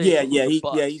want to say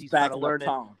he's back learning.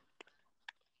 Tom.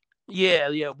 Yeah.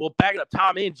 Well, backing up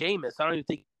Tom and Jameis. I don't even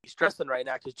think he's stressing right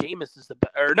now, because Jameis is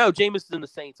Jameis is in the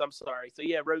Saints. I'm sorry. So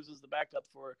Rosen's the backup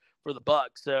for the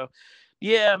Bucks. So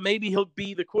maybe he'll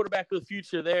be the quarterback of the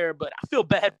future there. But I feel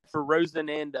bad for Rosen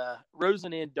and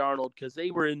Darnold, because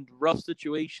they were in rough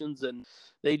situations, and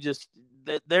they just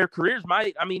their careers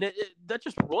might. I mean, that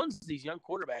just ruins these young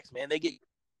quarterbacks, man. They get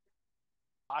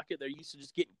pocket. They're used to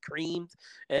just getting creamed,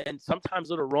 and sometimes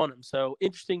it'll run them. So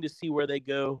interesting to see where they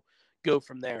go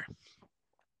from there.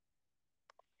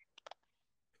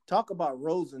 Talk about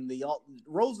Rosen.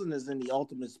 Rosen is in the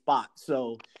ultimate spot.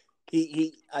 So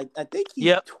I think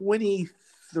he's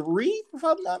 23. If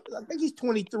I'm not, I think he's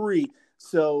 23.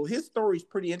 So his story is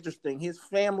pretty interesting. His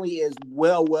family is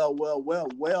well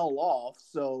off.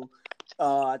 So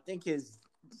I think his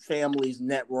family's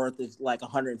net worth is like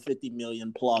 150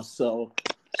 million plus. So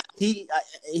he's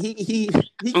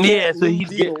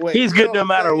good no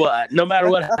matter what. No matter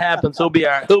what happens, he'll be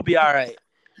all right.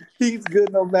 He's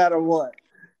good no matter what.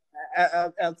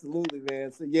 Absolutely,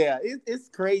 man. So it's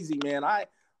crazy, man.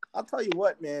 I'll tell you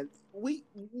what, man. We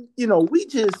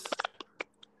just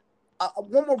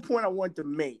one more point I want to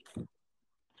make.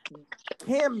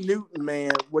 Cam Newton,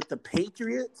 man, with the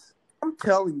Patriots. I'm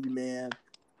telling you, man.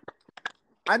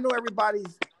 I know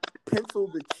everybody's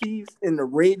penciled the Chiefs and the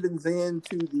Ravens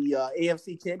into the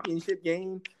AFC Championship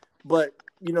game, but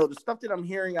the stuff that I'm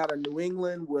hearing out of New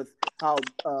England with how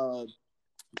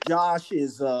Josh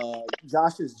is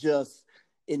just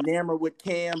enamored with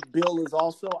Cam. Bill is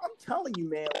also. I'm telling you,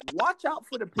 man, watch out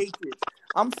for the Patriots.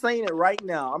 I'm saying it right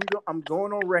now. I'm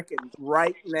going on record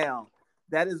right now.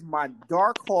 That is my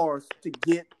dark horse to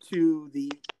get to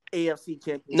the AFC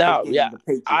Championship game. The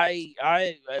Patriots.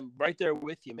 I am right there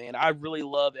with you, man. I really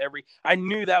love I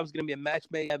knew that was going to be a match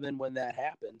made in heaven when that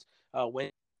happened. When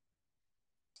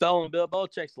fell in Bill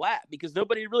Belichick's lap, because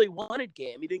nobody really wanted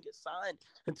Cam. He didn't get signed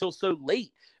until so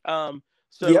late. Cam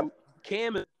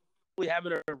is really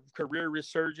having a career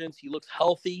resurgence. He looks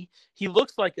healthy. He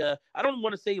looks like I don't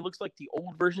want to say he looks like the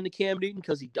old version of Cam Newton,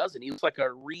 because he doesn't. He looks like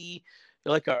a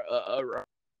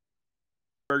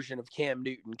version of Cam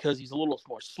Newton, because he's a little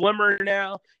more slimmer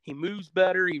now. He moves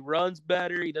better. He runs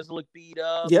better. He doesn't look beat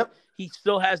up. Yep. He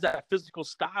still has that physical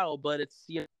style, but it's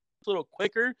a little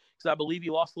quicker, because I believe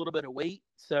he lost a little bit of weight.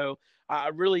 So I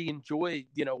really enjoy,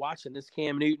 watching this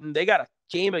Cam Newton. They got a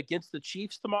game against the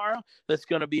Chiefs tomorrow that's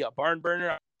going to be a barn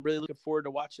burner. I'm really looking forward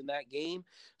to watching that game.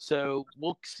 So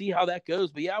we'll see how that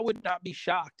goes. But I would not be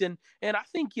shocked. And I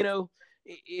think,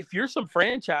 if you're some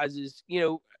franchises,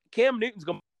 Cam Newton's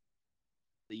going to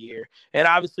be the year. And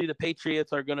obviously the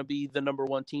Patriots are going to be the number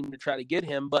one team to try to get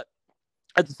him. But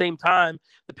at the same time,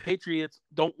 the Patriots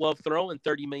don't love throwing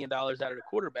 $30 million out of the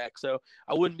quarterback. So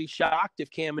I wouldn't be shocked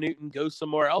if Cam Newton goes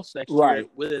somewhere else next year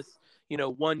with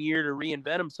 1 year to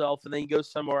reinvent himself, and then he goes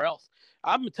somewhere else.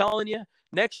 I'm telling you,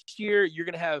 next year you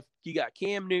got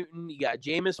Cam Newton, you got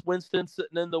Jameis Winston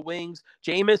sitting in the wings.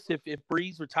 Jameis, if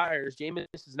Breeze retires, Jameis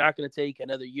is not going to take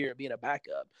another year of being a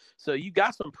backup. So you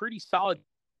got some pretty solid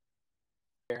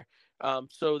there.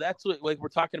 So that's what, like, we're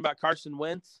talking about Carson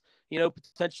Wentz,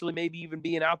 potentially maybe even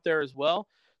being out there as well.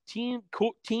 Teams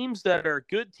that are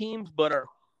good teams but are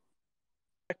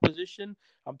position.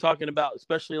 I'm talking about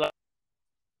especially like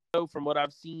from what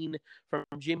I've seen from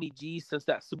Jimmy G since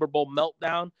that Super Bowl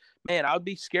meltdown, man, I would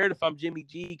be scared if I'm Jimmy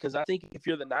G, because I think if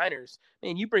you're the Niners,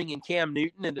 man, you bring in Cam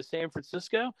Newton into San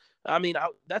Francisco. I mean,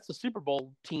 that's a Super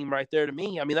Bowl team right there to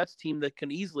me. I mean, that's a team that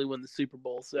can easily win the Super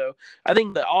Bowl. So I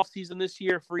think the offseason this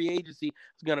year, free agency,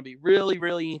 is going to be really,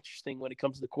 really interesting when it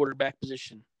comes to the quarterback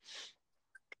position.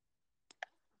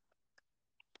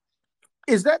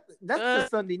 That's the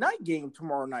Sunday night game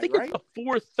tomorrow night, I think right? it's a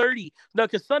 4:30. No,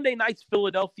 because Sunday night's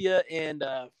Philadelphia and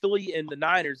Philly and the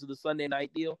Niners are the Sunday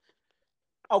night deal.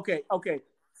 Okay.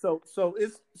 So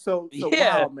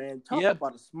Yeah, wow, man. Talk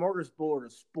about a smorgasbord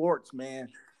of sports, man.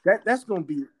 That's gonna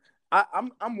be.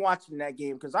 I'm watching that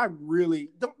game because I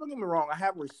really don't get me wrong. I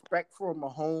have respect for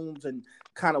Mahomes and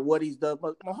kind of what he's done,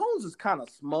 but Mahomes is kind of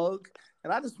smug,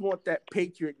 and I just want the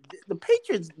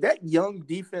Patriots, that young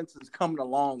defense is coming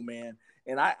along, man.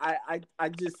 And I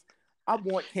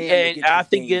want Cam to get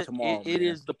this game tomorrow. It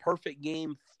is the perfect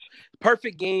game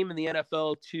in the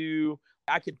NFL to.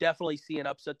 I could definitely see an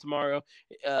upset tomorrow.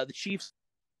 The Chiefs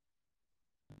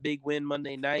big win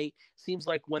Monday night. Seems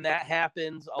like when that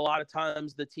happens, a lot of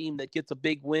times the team that gets a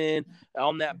big win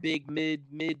on that big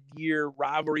mid-year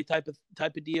rivalry type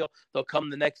of deal, they'll come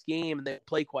the next game and they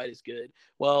play quite as good.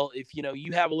 Well, if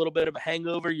you have a little bit of a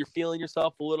hangover, you're feeling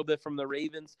yourself a little bit from the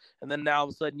Ravens, and then now all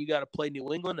of a sudden you got to play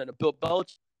New England and a Bill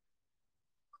Belichick.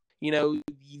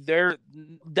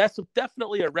 That's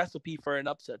definitely a recipe for an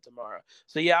upset tomorrow.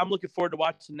 So yeah, I'm looking forward to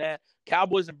watching that.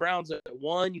 Cowboys and Browns at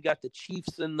 1. You got the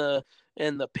Chiefs and the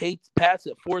Pats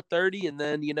at 4:30, and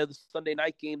then the Sunday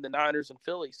night game, the Niners and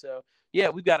Philly. So yeah,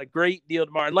 we've got a great deal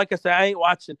tomorrow. And like I said,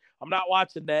 I'm not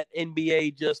watching that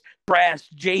NBA just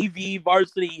trash JV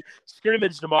varsity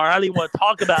scrimmage tomorrow. I don't even want to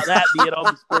talk about that being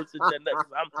on the sports agenda,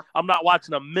 because I'm not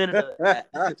watching a minute of that.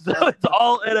 So it's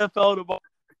all NFL tomorrow.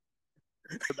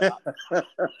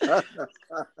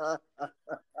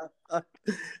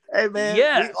 Hey man,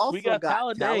 yes, we got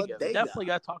Talladega. We definitely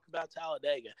got to talk about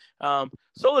Talladega.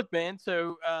 So look, man.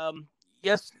 So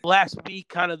yes, last week,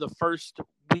 kind of the first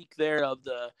week there of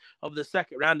the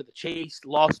second round of the Chase,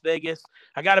 Las Vegas.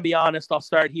 I got to be honest. I'll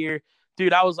start here,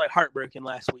 dude. I was like heartbroken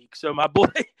last week. So my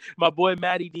boy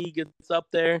Matty D gets up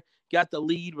there, got the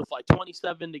lead with like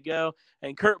 27 to go,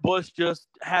 and Kurt Busch just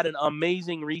had an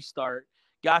amazing restart.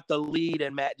 Got the lead,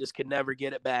 and Matt just could never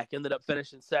get it back. Ended up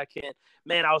finishing second.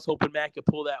 Man, I was hoping Matt could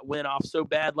pull that win off so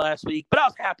bad last week, but I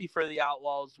was happy for the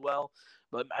Outlaws as well.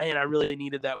 But man, I really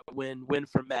needed that win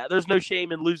from Matt. There's no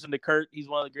shame in losing to Kurt. He's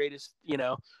one of the greatest,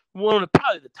 one of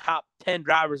probably the top 10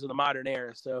 drivers of the modern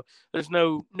era. So there's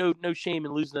no shame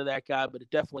in losing to that guy, but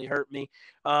it definitely hurt me.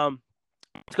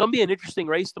 It's going to be an interesting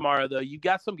race tomorrow, though. You've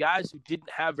got some guys who didn't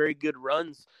have very good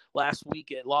runs last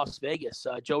week at Las Vegas.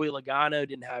 Joey Logano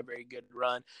didn't have a very good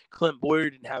run. Clint Boyer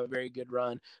didn't have a very good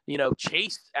run.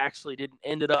 Chase actually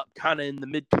ended up kind of in the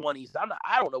mid-20s.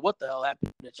 I don't know what the hell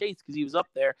happened to Chase, because he was up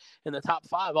there in the top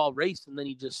 5 all race, and then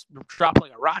he just dropped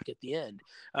like a rock at the end.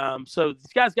 So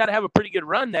this guy's got to have a pretty good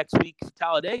run next week for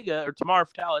Talladega, or tomorrow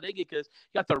for Talladega, because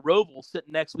you got the Roval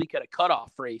sitting next week at a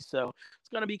cutoff race. So it's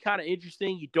going to be kind of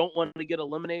interesting. You don't want to get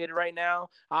eliminated right now,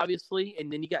 obviously,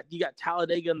 and then you got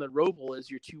Talladega and the Roval as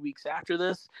your 2 weeks after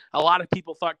this. A lot of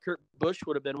people thought Kurt Busch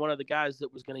would have been one of the guys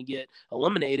that was going to get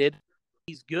eliminated.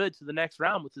 He's good to the next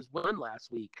round with his win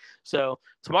last week. So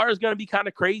tomorrow's going to be kind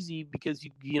of crazy, because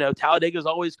Talladega is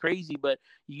always crazy, but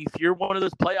if you're one of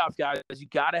those playoff guys, you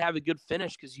got to have a good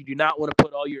finish, because you do not want to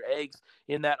put all your eggs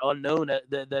in that unknown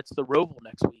that's the Roval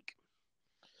next week.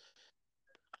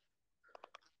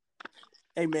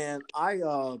 Hey man, I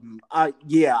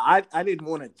didn't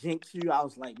want to jinx you. I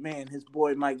was like, man, his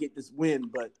boy might get this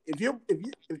win. But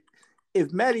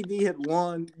if Matty D had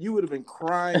won, you would have been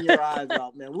crying your eyes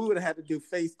out, man. We would have had to do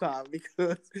FaceTime,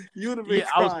 because you would have been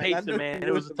crying. I was pacing, man.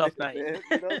 It was a tough night.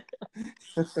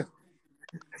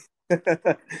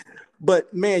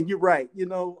 But man, you're right.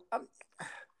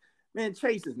 Man,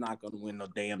 Chase is not going to win no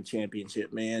damn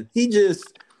championship, man.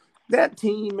 That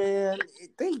team, man,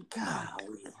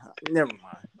 golly, never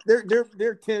mind.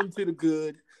 They're 10 to the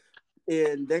good,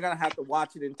 and they're gonna have to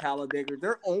watch it in Talladega.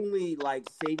 They're only like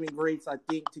saving grace, I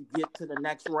think, to get to the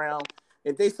next round.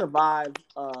 If they survive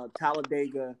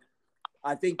Talladega,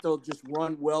 I think they'll just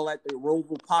run well at the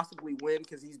Roval, possibly win,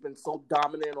 because he's been so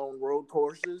dominant on road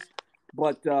courses.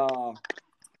 But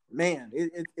man,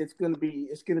 it's gonna be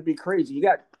crazy. You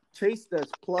got Chase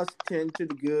that's plus 10 to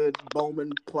the good,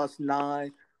 Bowman plus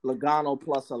 9. Logano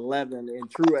plus 11, and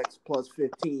Truex plus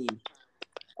 15.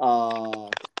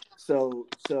 So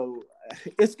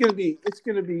it's gonna be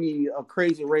a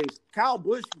crazy race. Kyle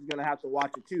Busch is gonna have to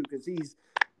watch it too, because he's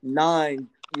 9.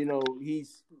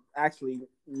 actually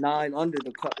 9 under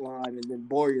the cut line, and then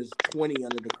Boyer's 20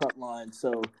 under the cut line.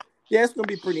 So yeah, it's gonna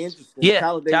be pretty interesting. Yeah,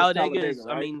 Talladega's Talladega Talladega, is.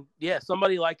 I right? mean, yeah,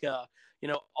 somebody like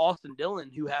Austin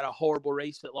Dillon, who had a horrible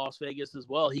race at Las Vegas as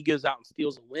well. He goes out and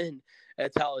steals a win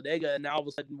at Talladega, and now all of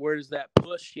a sudden, where does that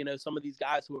push? Some of these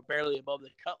guys who are barely above the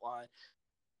cut line.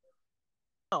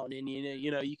 And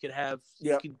you could have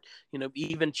Yep.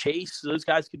 even Chase. Those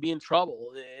guys could be in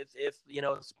trouble if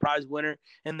a surprise winner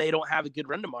and they don't have a good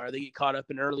run tomorrow. They get caught up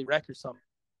in an early wreck or something.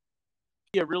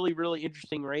 A really, really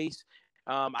interesting race.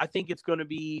 I think it's going to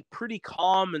be pretty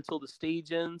calm until the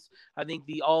stage ends. I think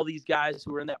all these guys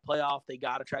who are in that playoff, they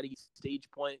got to try to get stage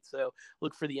points. So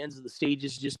look for the ends of the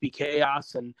stages to just be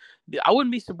chaos. And I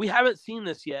wouldn't be. We haven't seen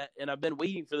this yet, and I've been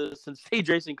waiting for this since stage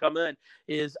racing come in.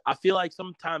 I feel like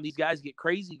sometimes these guys get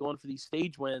crazy going for these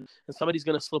stage wins, and somebody's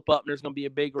going to slip up, and there's going to be a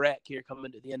big wreck here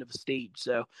coming to the end of a stage.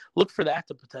 So look for that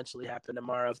to potentially happen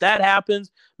tomorrow. If that happens,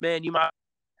 man, you might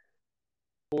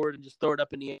board and just throw it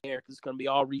up in the air because it's going to be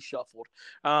all reshuffled.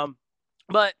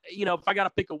 But, if I got to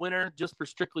pick a winner just for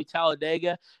strictly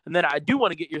Talladega, and then I do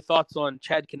want to get your thoughts on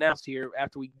Chad Knaus here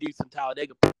after we do some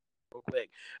Talladega real quick.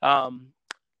 I'm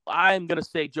going to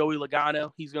say Joey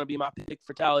Logano. He's going to be my pick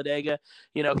for Talladega.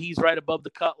 He's right above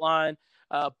the cut line.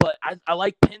 But I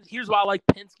like here's why I like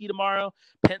Penske tomorrow.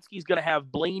 Penske's going to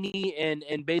have Blaney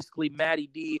and basically Matty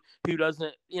D, who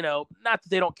doesn't, not that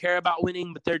they don't care about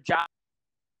winning, but their job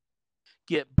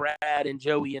get Brad and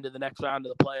Joey into the next round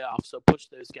of the playoffs. So push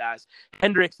those guys.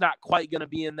 Hendrick's not quite going to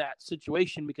be in that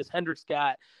situation because Hendrick's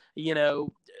got,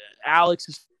 Alex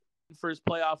is fighting for his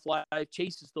playoff life.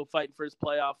 Chase is still fighting for his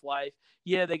playoff life.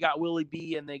 Yeah, they got Willie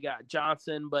B and they got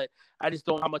Johnson, but I just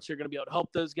don't know how much they're going to be able to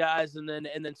help those guys. And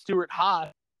then Stuart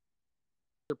Haas,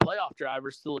 their playoff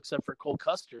drivers still, except for Cole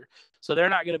Custer. So they're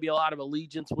not going to be a lot of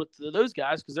allegiance with those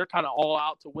guys because they're kind of all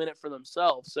out to win it for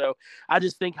themselves. So I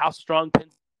just think how strong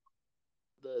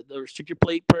the restricted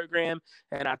plate program,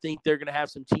 and I think they're going to have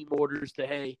some team orders to,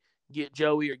 hey, get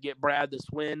Joey or get Brad this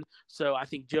win. So I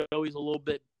think Joey's a little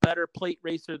bit better plate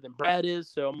racer than Brad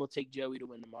is, so I'm going to take Joey to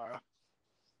win tomorrow.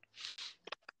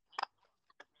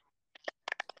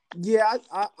 Yeah,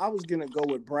 I was going to go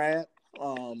with Brad.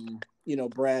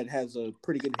 Brad has a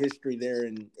pretty good history there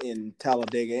in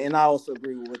Talladega, and I also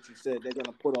agree with what you said. They're going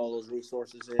to put all those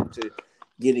resources into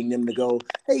getting them to go.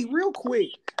 Hey, real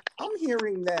quick, I'm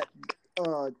hearing that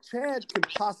Chad could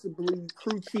possibly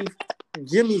crew chief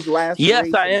Jimmy's last race.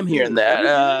 Yes, I am hearing that.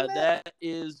 That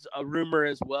is a rumor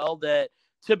as well that,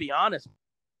 to be honest,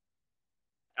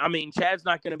 I mean, Chad's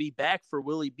not going to be back for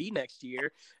Willie B next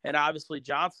year, and obviously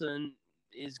Johnson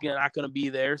is not going to be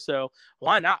there. So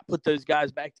why not put those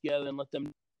guys back together and let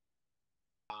them?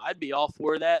 I'd be all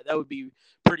for that. That would be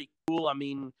pretty cool. I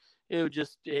mean, it would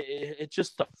it's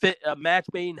just a match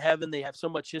made in heaven. They have so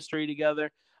much history together.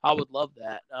 I would love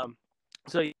that.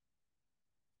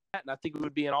 And I think it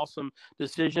would be an awesome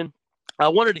decision. I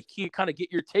wanted to kind of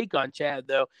get your take on Chad,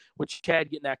 though, with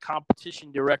Chad getting that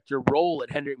competition director role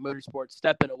at Hendrick Motorsports,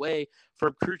 stepping away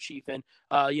from crew chief. And,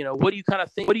 what do you kind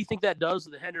of think? What do you think that does to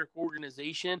the Hendrick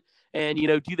organization? And,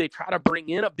 do they try to bring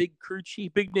in a big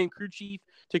name crew chief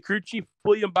to crew chief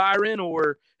William Byron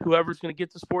or whoever's going to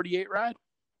get this 48 ride?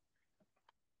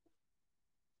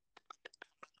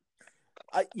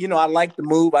 I like the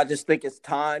move. I just think it's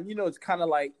time. It's kind of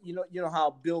like,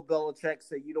 how Bill Belichick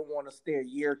said you don't want to stay a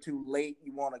year too late.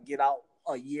 You want to get out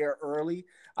a year early.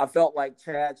 I felt like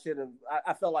Chad should have.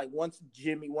 I felt like once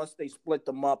they split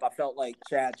them up, I felt like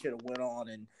Chad should have went on,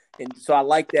 and so I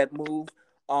like that move.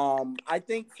 I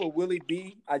think for Willie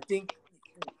B, I think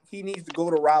he needs to go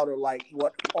the route of like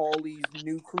what all these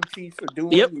new crew chiefs are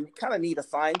doing. Yep. You kind of need a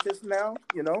scientist now,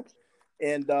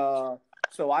 and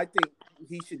so I think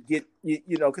he should get,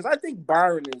 because I think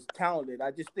Byron is talented.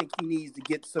 I just think he needs to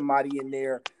get somebody in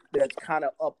there that's kind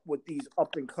of up with these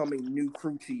up and coming new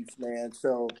crew chiefs, man.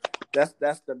 So that's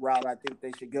the route I think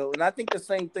they should go. And I think the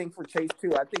same thing for Chase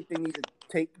too. I think they need to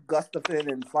take Gustafson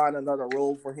and find another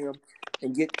role for him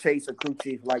and get Chase a crew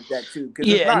chief like that too.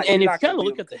 Yeah, and if you kind of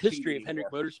look at the history of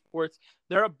Hendrick Motorsports,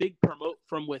 they're a big promote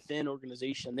from within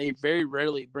organization. They very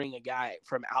rarely bring a guy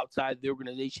from outside the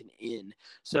organization in.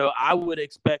 So I would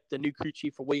expect the new crew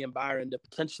chief for William Byron to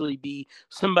potentially be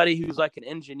somebody who's like an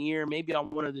engineer, maybe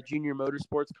on one of the junior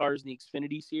motorsports cars in the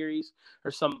Xfinity series,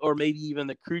 or maybe even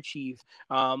the crew chief.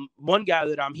 One guy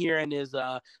that I'm hearing is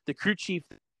the crew chief.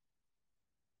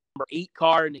 Number 8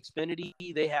 car in Xfinity.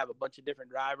 They have a bunch of different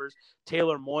drivers.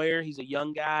 Taylor Moyer, he's a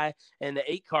young guy, and the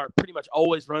 8 car pretty much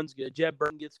always runs good. Jeb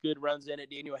Burton gets good runs in it.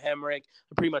 Daniel Hemrick,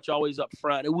 they're pretty much always up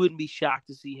front. It wouldn't be shocked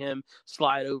to see him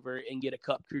slide over and get a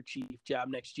Cup crew chief job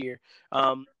next year.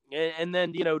 And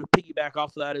then, to piggyback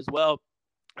off of that as well,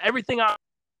 everything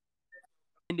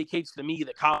indicates to me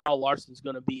that Kyle Larson's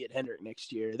going to be at Hendrick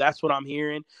next year. That's what I'm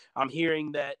hearing. I'm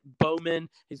hearing that Bowman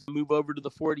is going to move over to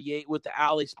the 48 with the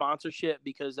Alley sponsorship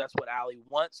because that's what Alley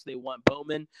wants. They want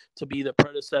Bowman to be the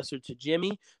predecessor to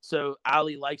Jimmy. So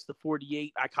Alley likes the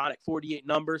 48, iconic 48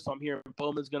 number. So I'm hearing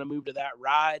Bowman's going to move to that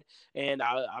ride. And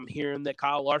I'm hearing that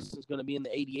Kyle Larson's going to be in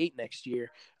the 88 next year.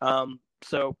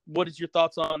 So what is your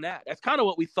thoughts on that? That's kind of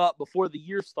what we thought before the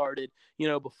year started,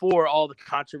 before all the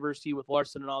controversy with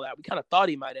Larson and all that. We kind of thought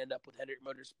he might end up with Hendrick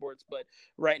Motorsports, but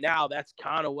right now that's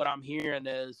kind of what I'm hearing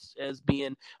as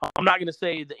being, I'm not going to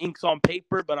say the ink's on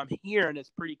paper, but I'm hearing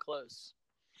it's pretty close.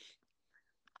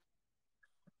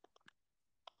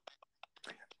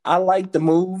 I like the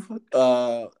move.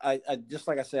 I just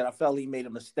like I said, I felt he made a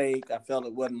mistake. I felt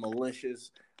it wasn't malicious.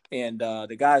 And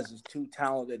the guys is too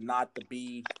talented not to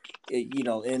be,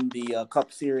 in the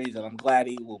Cup Series. And I'm glad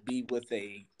he will be with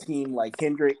a team like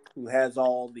Hendrick, who has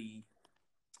all the,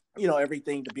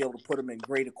 everything to be able to put him in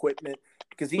great equipment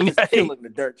because he's just killing the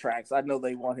dirt tracks. I know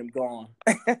they want him gone.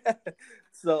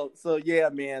 So yeah,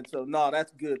 man. So no,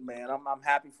 that's good, man. I'm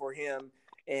happy for him,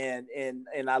 and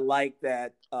I like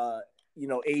that.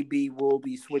 AB will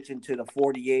be switching to the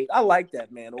 48. I like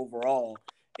that, man, overall.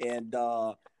 And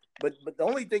but the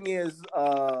only thing is,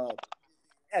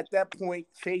 at that point,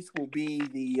 Chase will be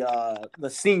the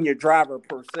senior driver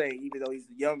per se, even though he's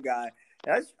the young guy.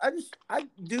 And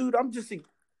I'm just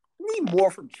need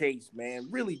more from Chase, man.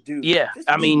 Really do. Yeah, just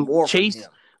more Chase.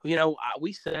 From him.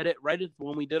 We said it right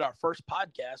when we did our first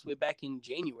podcast way back in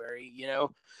January.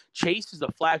 Chase is a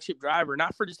flagship driver,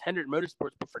 not for just Hendrick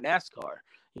Motorsports, but for NASCAR.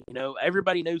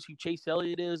 Everybody knows who Chase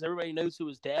Elliott is. Everybody knows who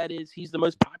his dad is. He's the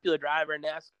most popular driver in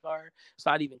NASCAR. It's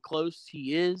not even close.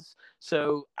 He is.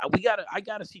 So I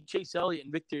gotta see Chase Elliott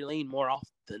in victory lane more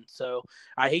often. So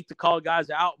I hate to call guys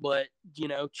out, but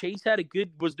Chase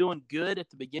was doing good at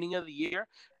the beginning of the year.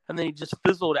 And then he just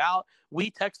fizzled out. We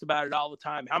text about it all the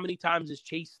time. How many times has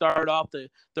Chase started off the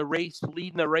race,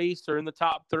 leading the race or in the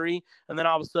top three, and then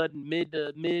all of a sudden mid,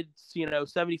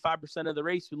 75% of the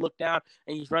race, we look down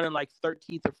and he's running like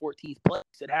 13th or 14th place.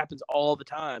 It happens all the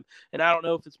time. And I don't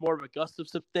know if it's more of a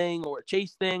Gustafson thing or a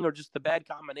Chase thing or just a bad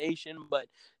combination. But,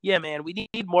 yeah, man, we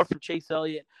need more from Chase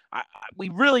Elliott. We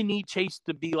really need Chase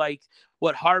to be like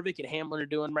what Harvick and Hamlin are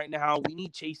doing right now. We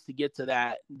need Chase to get to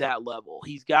that level.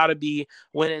 He's got to be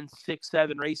winning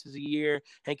 6-7 races a year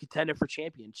and contending for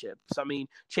championships.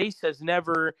 Chase has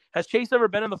Chase ever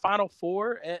been in the Final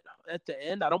Four at the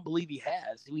end? I don't believe he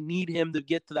has. We need him to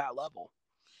get to that level.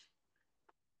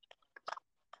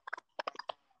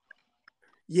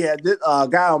 Yeah, this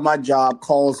guy on my job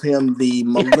calls him the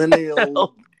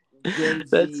millennial Gen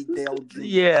Z Dale Jr.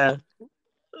 Yeah.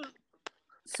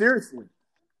 Seriously,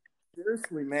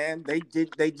 man.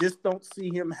 They just don't see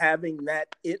him having that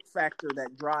it factor,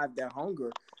 that drive, that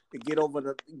hunger to get over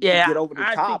the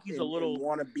top. I think he's a little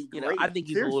want to be great. I think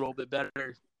he's a little bit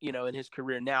better, in his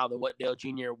career now than what Dale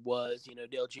Jr. was.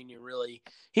 Dale Jr.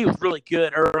 he was really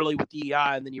good early with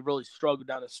DEI, and then he really struggled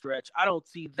down the stretch. I don't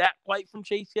see that quite from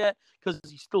Chase yet because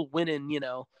he's still winning,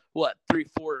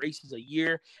 3-4 races a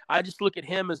year. I just look at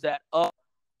him as that up.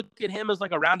 Look at him as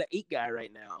like a round of 8 guy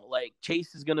right now. Like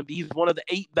Chase is going to be, he's one of the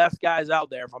 8 best guys out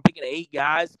there. If I'm picking 8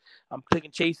 guys, I'm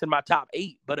picking Chase in my top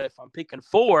 8. But if I'm picking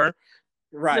 4,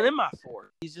 right, he's in my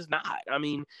 4. He's just not.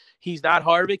 He's not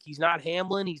Harvick. He's not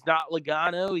Hamlin. He's not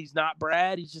Logano. He's not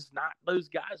Brad. He's just not those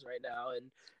guys right now.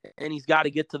 And he's got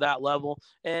to get to that level.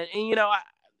 And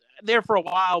there for a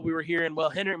while we were hearing,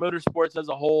 well, Hendrick Motorsports as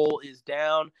a whole is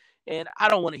down. And I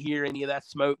don't want to hear any of that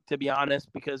smoke, to be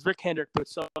honest, because Rick Hendrick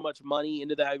puts so much money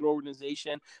into that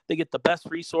organization. They get the best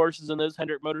resources in those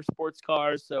Hendrick Motorsports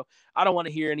cars. So I don't want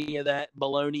to hear any of that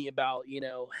baloney about,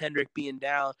 Hendrick being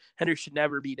down. Hendrick should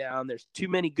never be down. There's too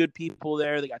many good people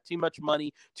there. They got too much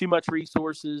money, too much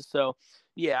resources. So,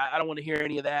 yeah, I don't want to hear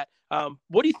any of that.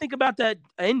 What do you think about that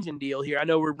engine deal here? I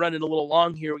know we're running a little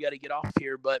long here. We got to get off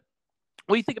here, but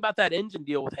what do you think about that engine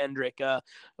deal with Hendrick,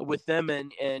 with them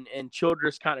and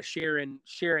Childress kind of sharing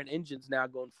engines now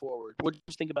going forward? What do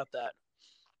you think about that?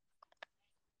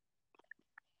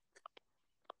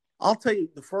 I'll tell you,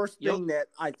 the first thing that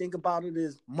I think about it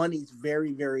is money's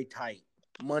very, very tight.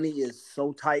 Money is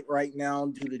so tight right now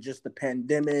due to just the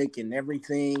pandemic and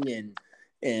everything,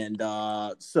 and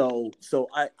so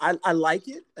I like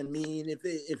it. I mean, if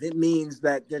it means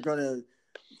that they're gonna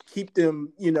keep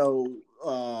them,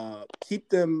 keep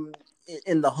them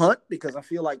in the hunt, because I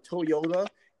feel like Toyota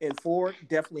and Ford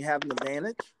definitely have an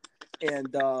advantage.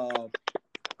 And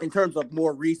in terms of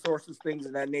more resources, things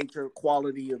of that nature,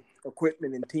 quality of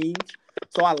equipment and teams.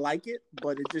 So I like it,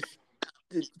 but it just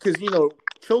because,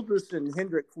 Childress and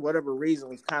Hendrick, for whatever reason,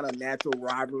 was kind of natural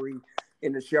rivalry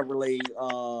in the Chevrolet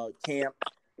camp.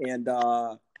 And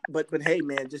but hey,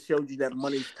 man, just showed you that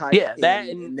money's tight, Yeah, that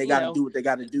and they you got to know, do what they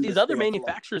got to do to these other stay afloat.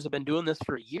 manufacturers have been doing this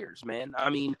for years, man.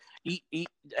 I mean,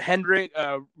 Hendrick,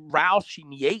 Roush,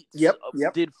 and Yates Yep.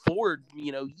 did Ford,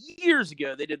 years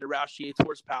ago. They did the Roush Yates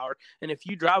horsepower. And if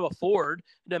you drive a Ford,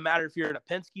 it doesn't matter if you're in a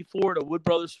Penske Ford, a Wood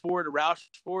Brothers Ford, a Roush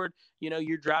Ford,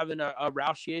 you're driving a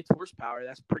Roush Yates horsepower.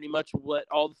 That's pretty much what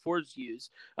all the Fords use.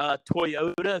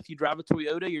 Toyota, if you drive a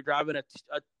Toyota, you're driving a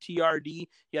TRD.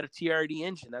 You got a TRD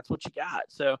engine. That's what you got.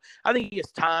 So I think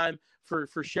it's time for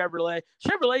Chevrolet.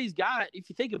 Chevrolet's got, if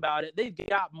you think about it, they've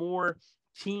got more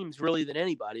teams really than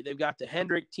anybody. They've got the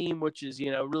Hendrick team, which is,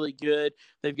 really good.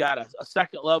 They've got a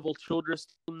second level Childress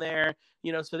team there,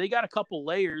 so they got a couple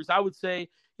layers. I would say,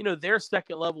 their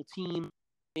second level team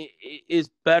is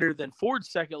better than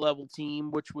Ford's second level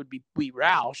team, which would be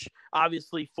Roush.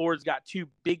 Obviously, Ford's got two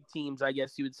big teams, I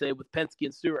guess you would say, with Penske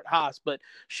and Stewart-Haas, but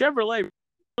Chevrolet,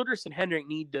 Childress and Hendrick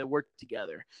need to work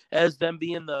together as them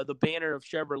being the banner of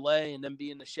Chevrolet and them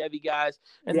being the Chevy guys.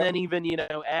 And then even,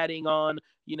 adding on,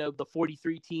 the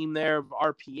 43 team there of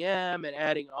RPM and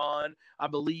adding on, I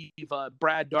believe,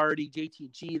 Brad Daugherty,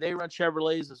 JTG, they run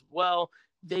Chevrolets as well.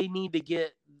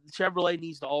 Chevrolet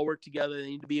needs to all work together. They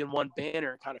need to be in one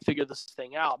banner and kind of figure this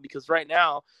thing out, because right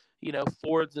now,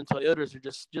 Fords and Toyotas are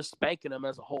just spanking them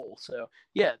as a whole. So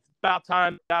yeah, it's about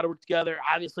time. Got to work together.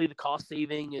 Obviously, the cost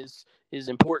saving is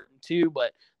important too,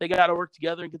 but they got to work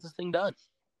together and get this thing done.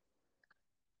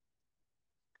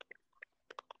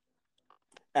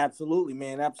 Absolutely,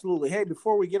 man. Absolutely. Hey,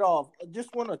 before we get off, I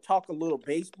just want to talk a little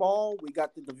baseball. We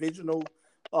got the divisional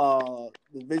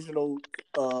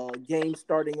game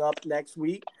starting up next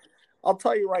week. I'll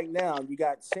tell you right now, you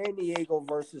got San Diego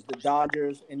versus the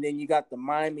Dodgers, and then you got the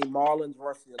Miami Marlins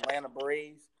versus the Atlanta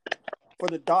Braves. For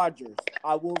the Dodgers,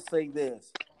 I will say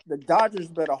this. The Dodgers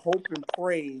better hope and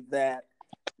pray that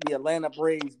the Atlanta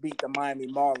Braves beat the Miami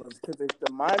Marlins, because if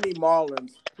the Miami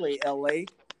Marlins play LA,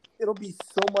 it'll be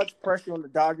so much pressure on the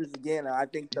Dodgers again. And I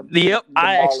think the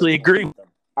I Marlins actually agree. beat them.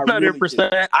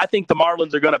 100%. I think the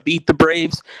Marlins are going to beat the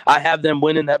Braves. I have them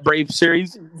winning that Braves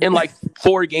series in like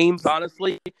 4 games,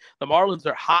 honestly. The Marlins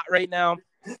are hot right now.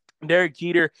 Derek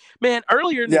Jeter, man,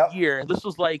 earlier in the year, this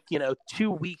was like,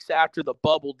 2 weeks after the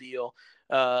bubble deal.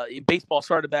 Baseball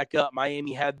started back up.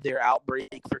 Miami had their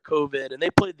outbreak for COVID, and they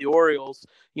played the Orioles.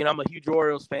 I'm a huge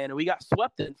Orioles fan, and we got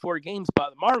swept in 4 games by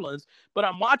the Marlins. But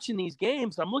I'm watching these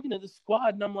games, I'm looking at this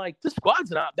squad, and I'm like, this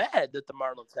squad's not bad that the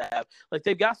Marlins have. Like,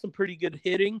 they've got some pretty good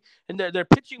hitting, and their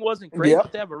pitching wasn't great,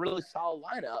 but they have a really solid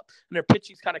lineup, and their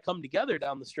pitching's kind of come together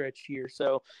down the stretch here.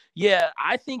 So, yeah,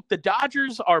 I think the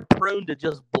Dodgers are prone to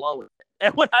just blowing it.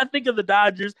 And when I think of the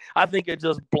Dodgers, I think of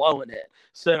just blowing it.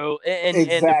 So,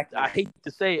 and I hate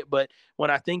to say it, but when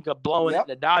I think of blowing it in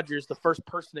the Dodgers, the first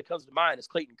person that comes to mind is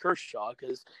Clayton Kershaw,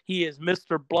 because he is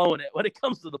Mr. Blowing it when it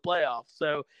comes to the playoffs.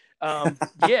 So,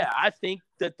 yeah, I think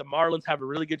that the Marlins have a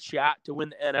really good shot to win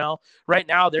the NL. Right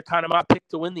now, they're kind of my pick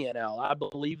to win the NL. I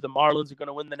believe the Marlins are going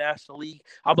to win the National League.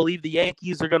 I believe the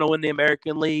Yankees are going to win the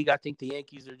American League. I think the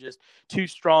Yankees are just too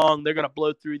strong. They're going to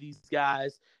blow through these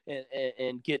guys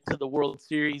and get to the World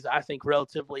Series, I think,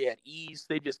 relatively at ease.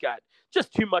 They just got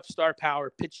too much star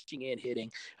power, pitching and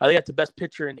hitting. They got the best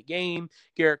pitcher in the game,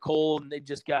 Garrett Cole, and they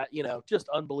just got, just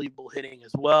unbelievable hitting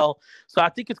as well. So I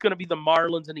think it's going to be the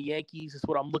Marlins and the Yankees is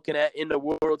what I'm looking at in the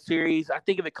World Series. I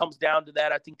think if it comes down to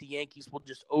that, I think the Yankees will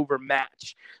just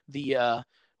overmatch the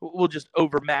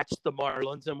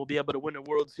Marlins, and we'll be able to win the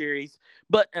World Series.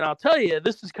 And I'll tell you,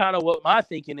 this is kind of what my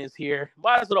thinking is here.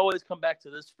 Why does it always come back to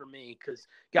this for me? Because,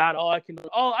 God,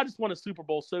 I just want a Super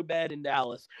Bowl so bad in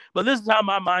Dallas. But this is how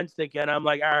my mind's thinking. I'm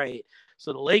like, all right,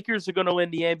 so the Lakers are going to win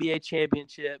the NBA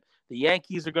championship. The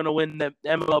Yankees are going to win the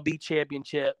MLB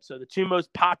championship. So the 2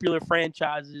 most popular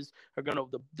franchises are going to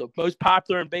the most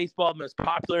popular in baseball, the most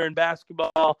popular in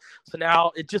basketball. So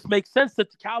now it just makes sense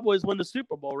that the Cowboys win the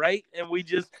Super Bowl, right? And we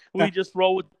just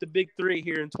roll with the big 3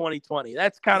 here in 2020.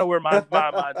 That's kind of where my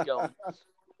mind's going.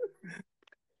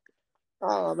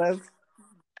 Oh,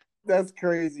 that's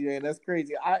crazy, man. That's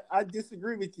crazy. I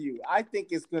disagree with you. I think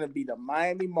it's going to be the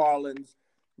Miami Marlins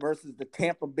versus the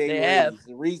Tampa Bay Rays.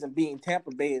 The reason being,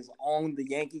 Tampa Bay is on the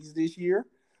Yankees this year.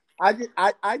 I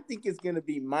think it's going to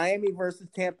be Miami versus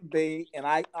Tampa Bay, and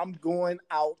I'm going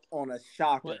out on a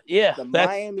shocker. Well, yeah, the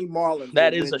Miami Marlins.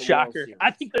 That is a shocker. I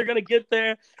think they're going to get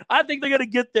there. I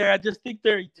just think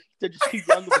they're just too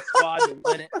young of a squad to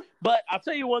win it. But I'll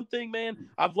tell you one thing, man.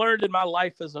 I've learned in my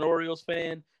life as an Orioles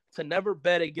fan, to never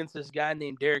bet against this guy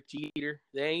named Derek Jeter.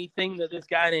 Anything that this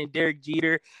guy named Derek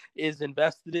Jeter is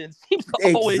invested in seems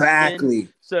to always win. Exactly.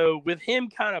 So with him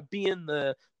kind of being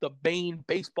the main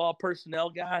baseball personnel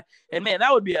guy, and man,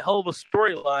 that would be a hell of a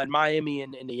storyline, Miami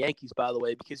and the Yankees, by the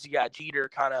way, because you got Jeter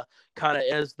kind of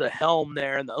as the helm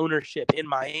there, and the ownership in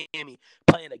Miami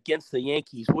playing against the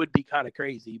Yankees would be kind of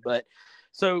crazy. But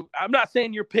so I'm not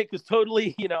saying your pick is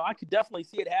totally, I could definitely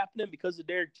see it happening because of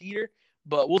Derek Jeter,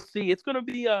 but we'll see. It's going to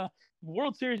be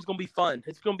World Series is going to be fun.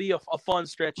 It's going to be a fun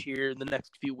stretch here in the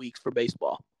next few weeks for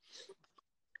baseball.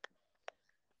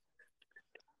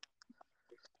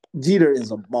 Jeter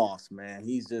is a boss, man.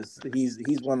 He's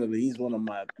one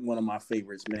of my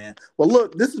favorites, man. Well,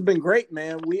 look, this has been great,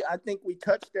 man. I think we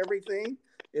touched everything.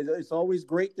 It's always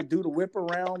great to do the whip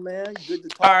around, man. Good to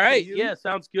talk. All right, to you. Yeah,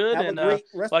 sounds good. Have and a great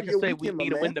rest like of I your say, weekend, we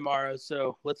need my a win man. tomorrow.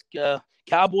 So let's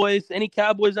Cowboys. Any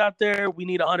Cowboys out there? We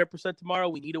need 100% tomorrow.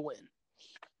 We need a win.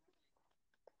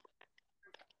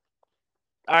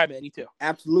 All right, man. You too.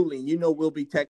 Absolutely. We'll be texting.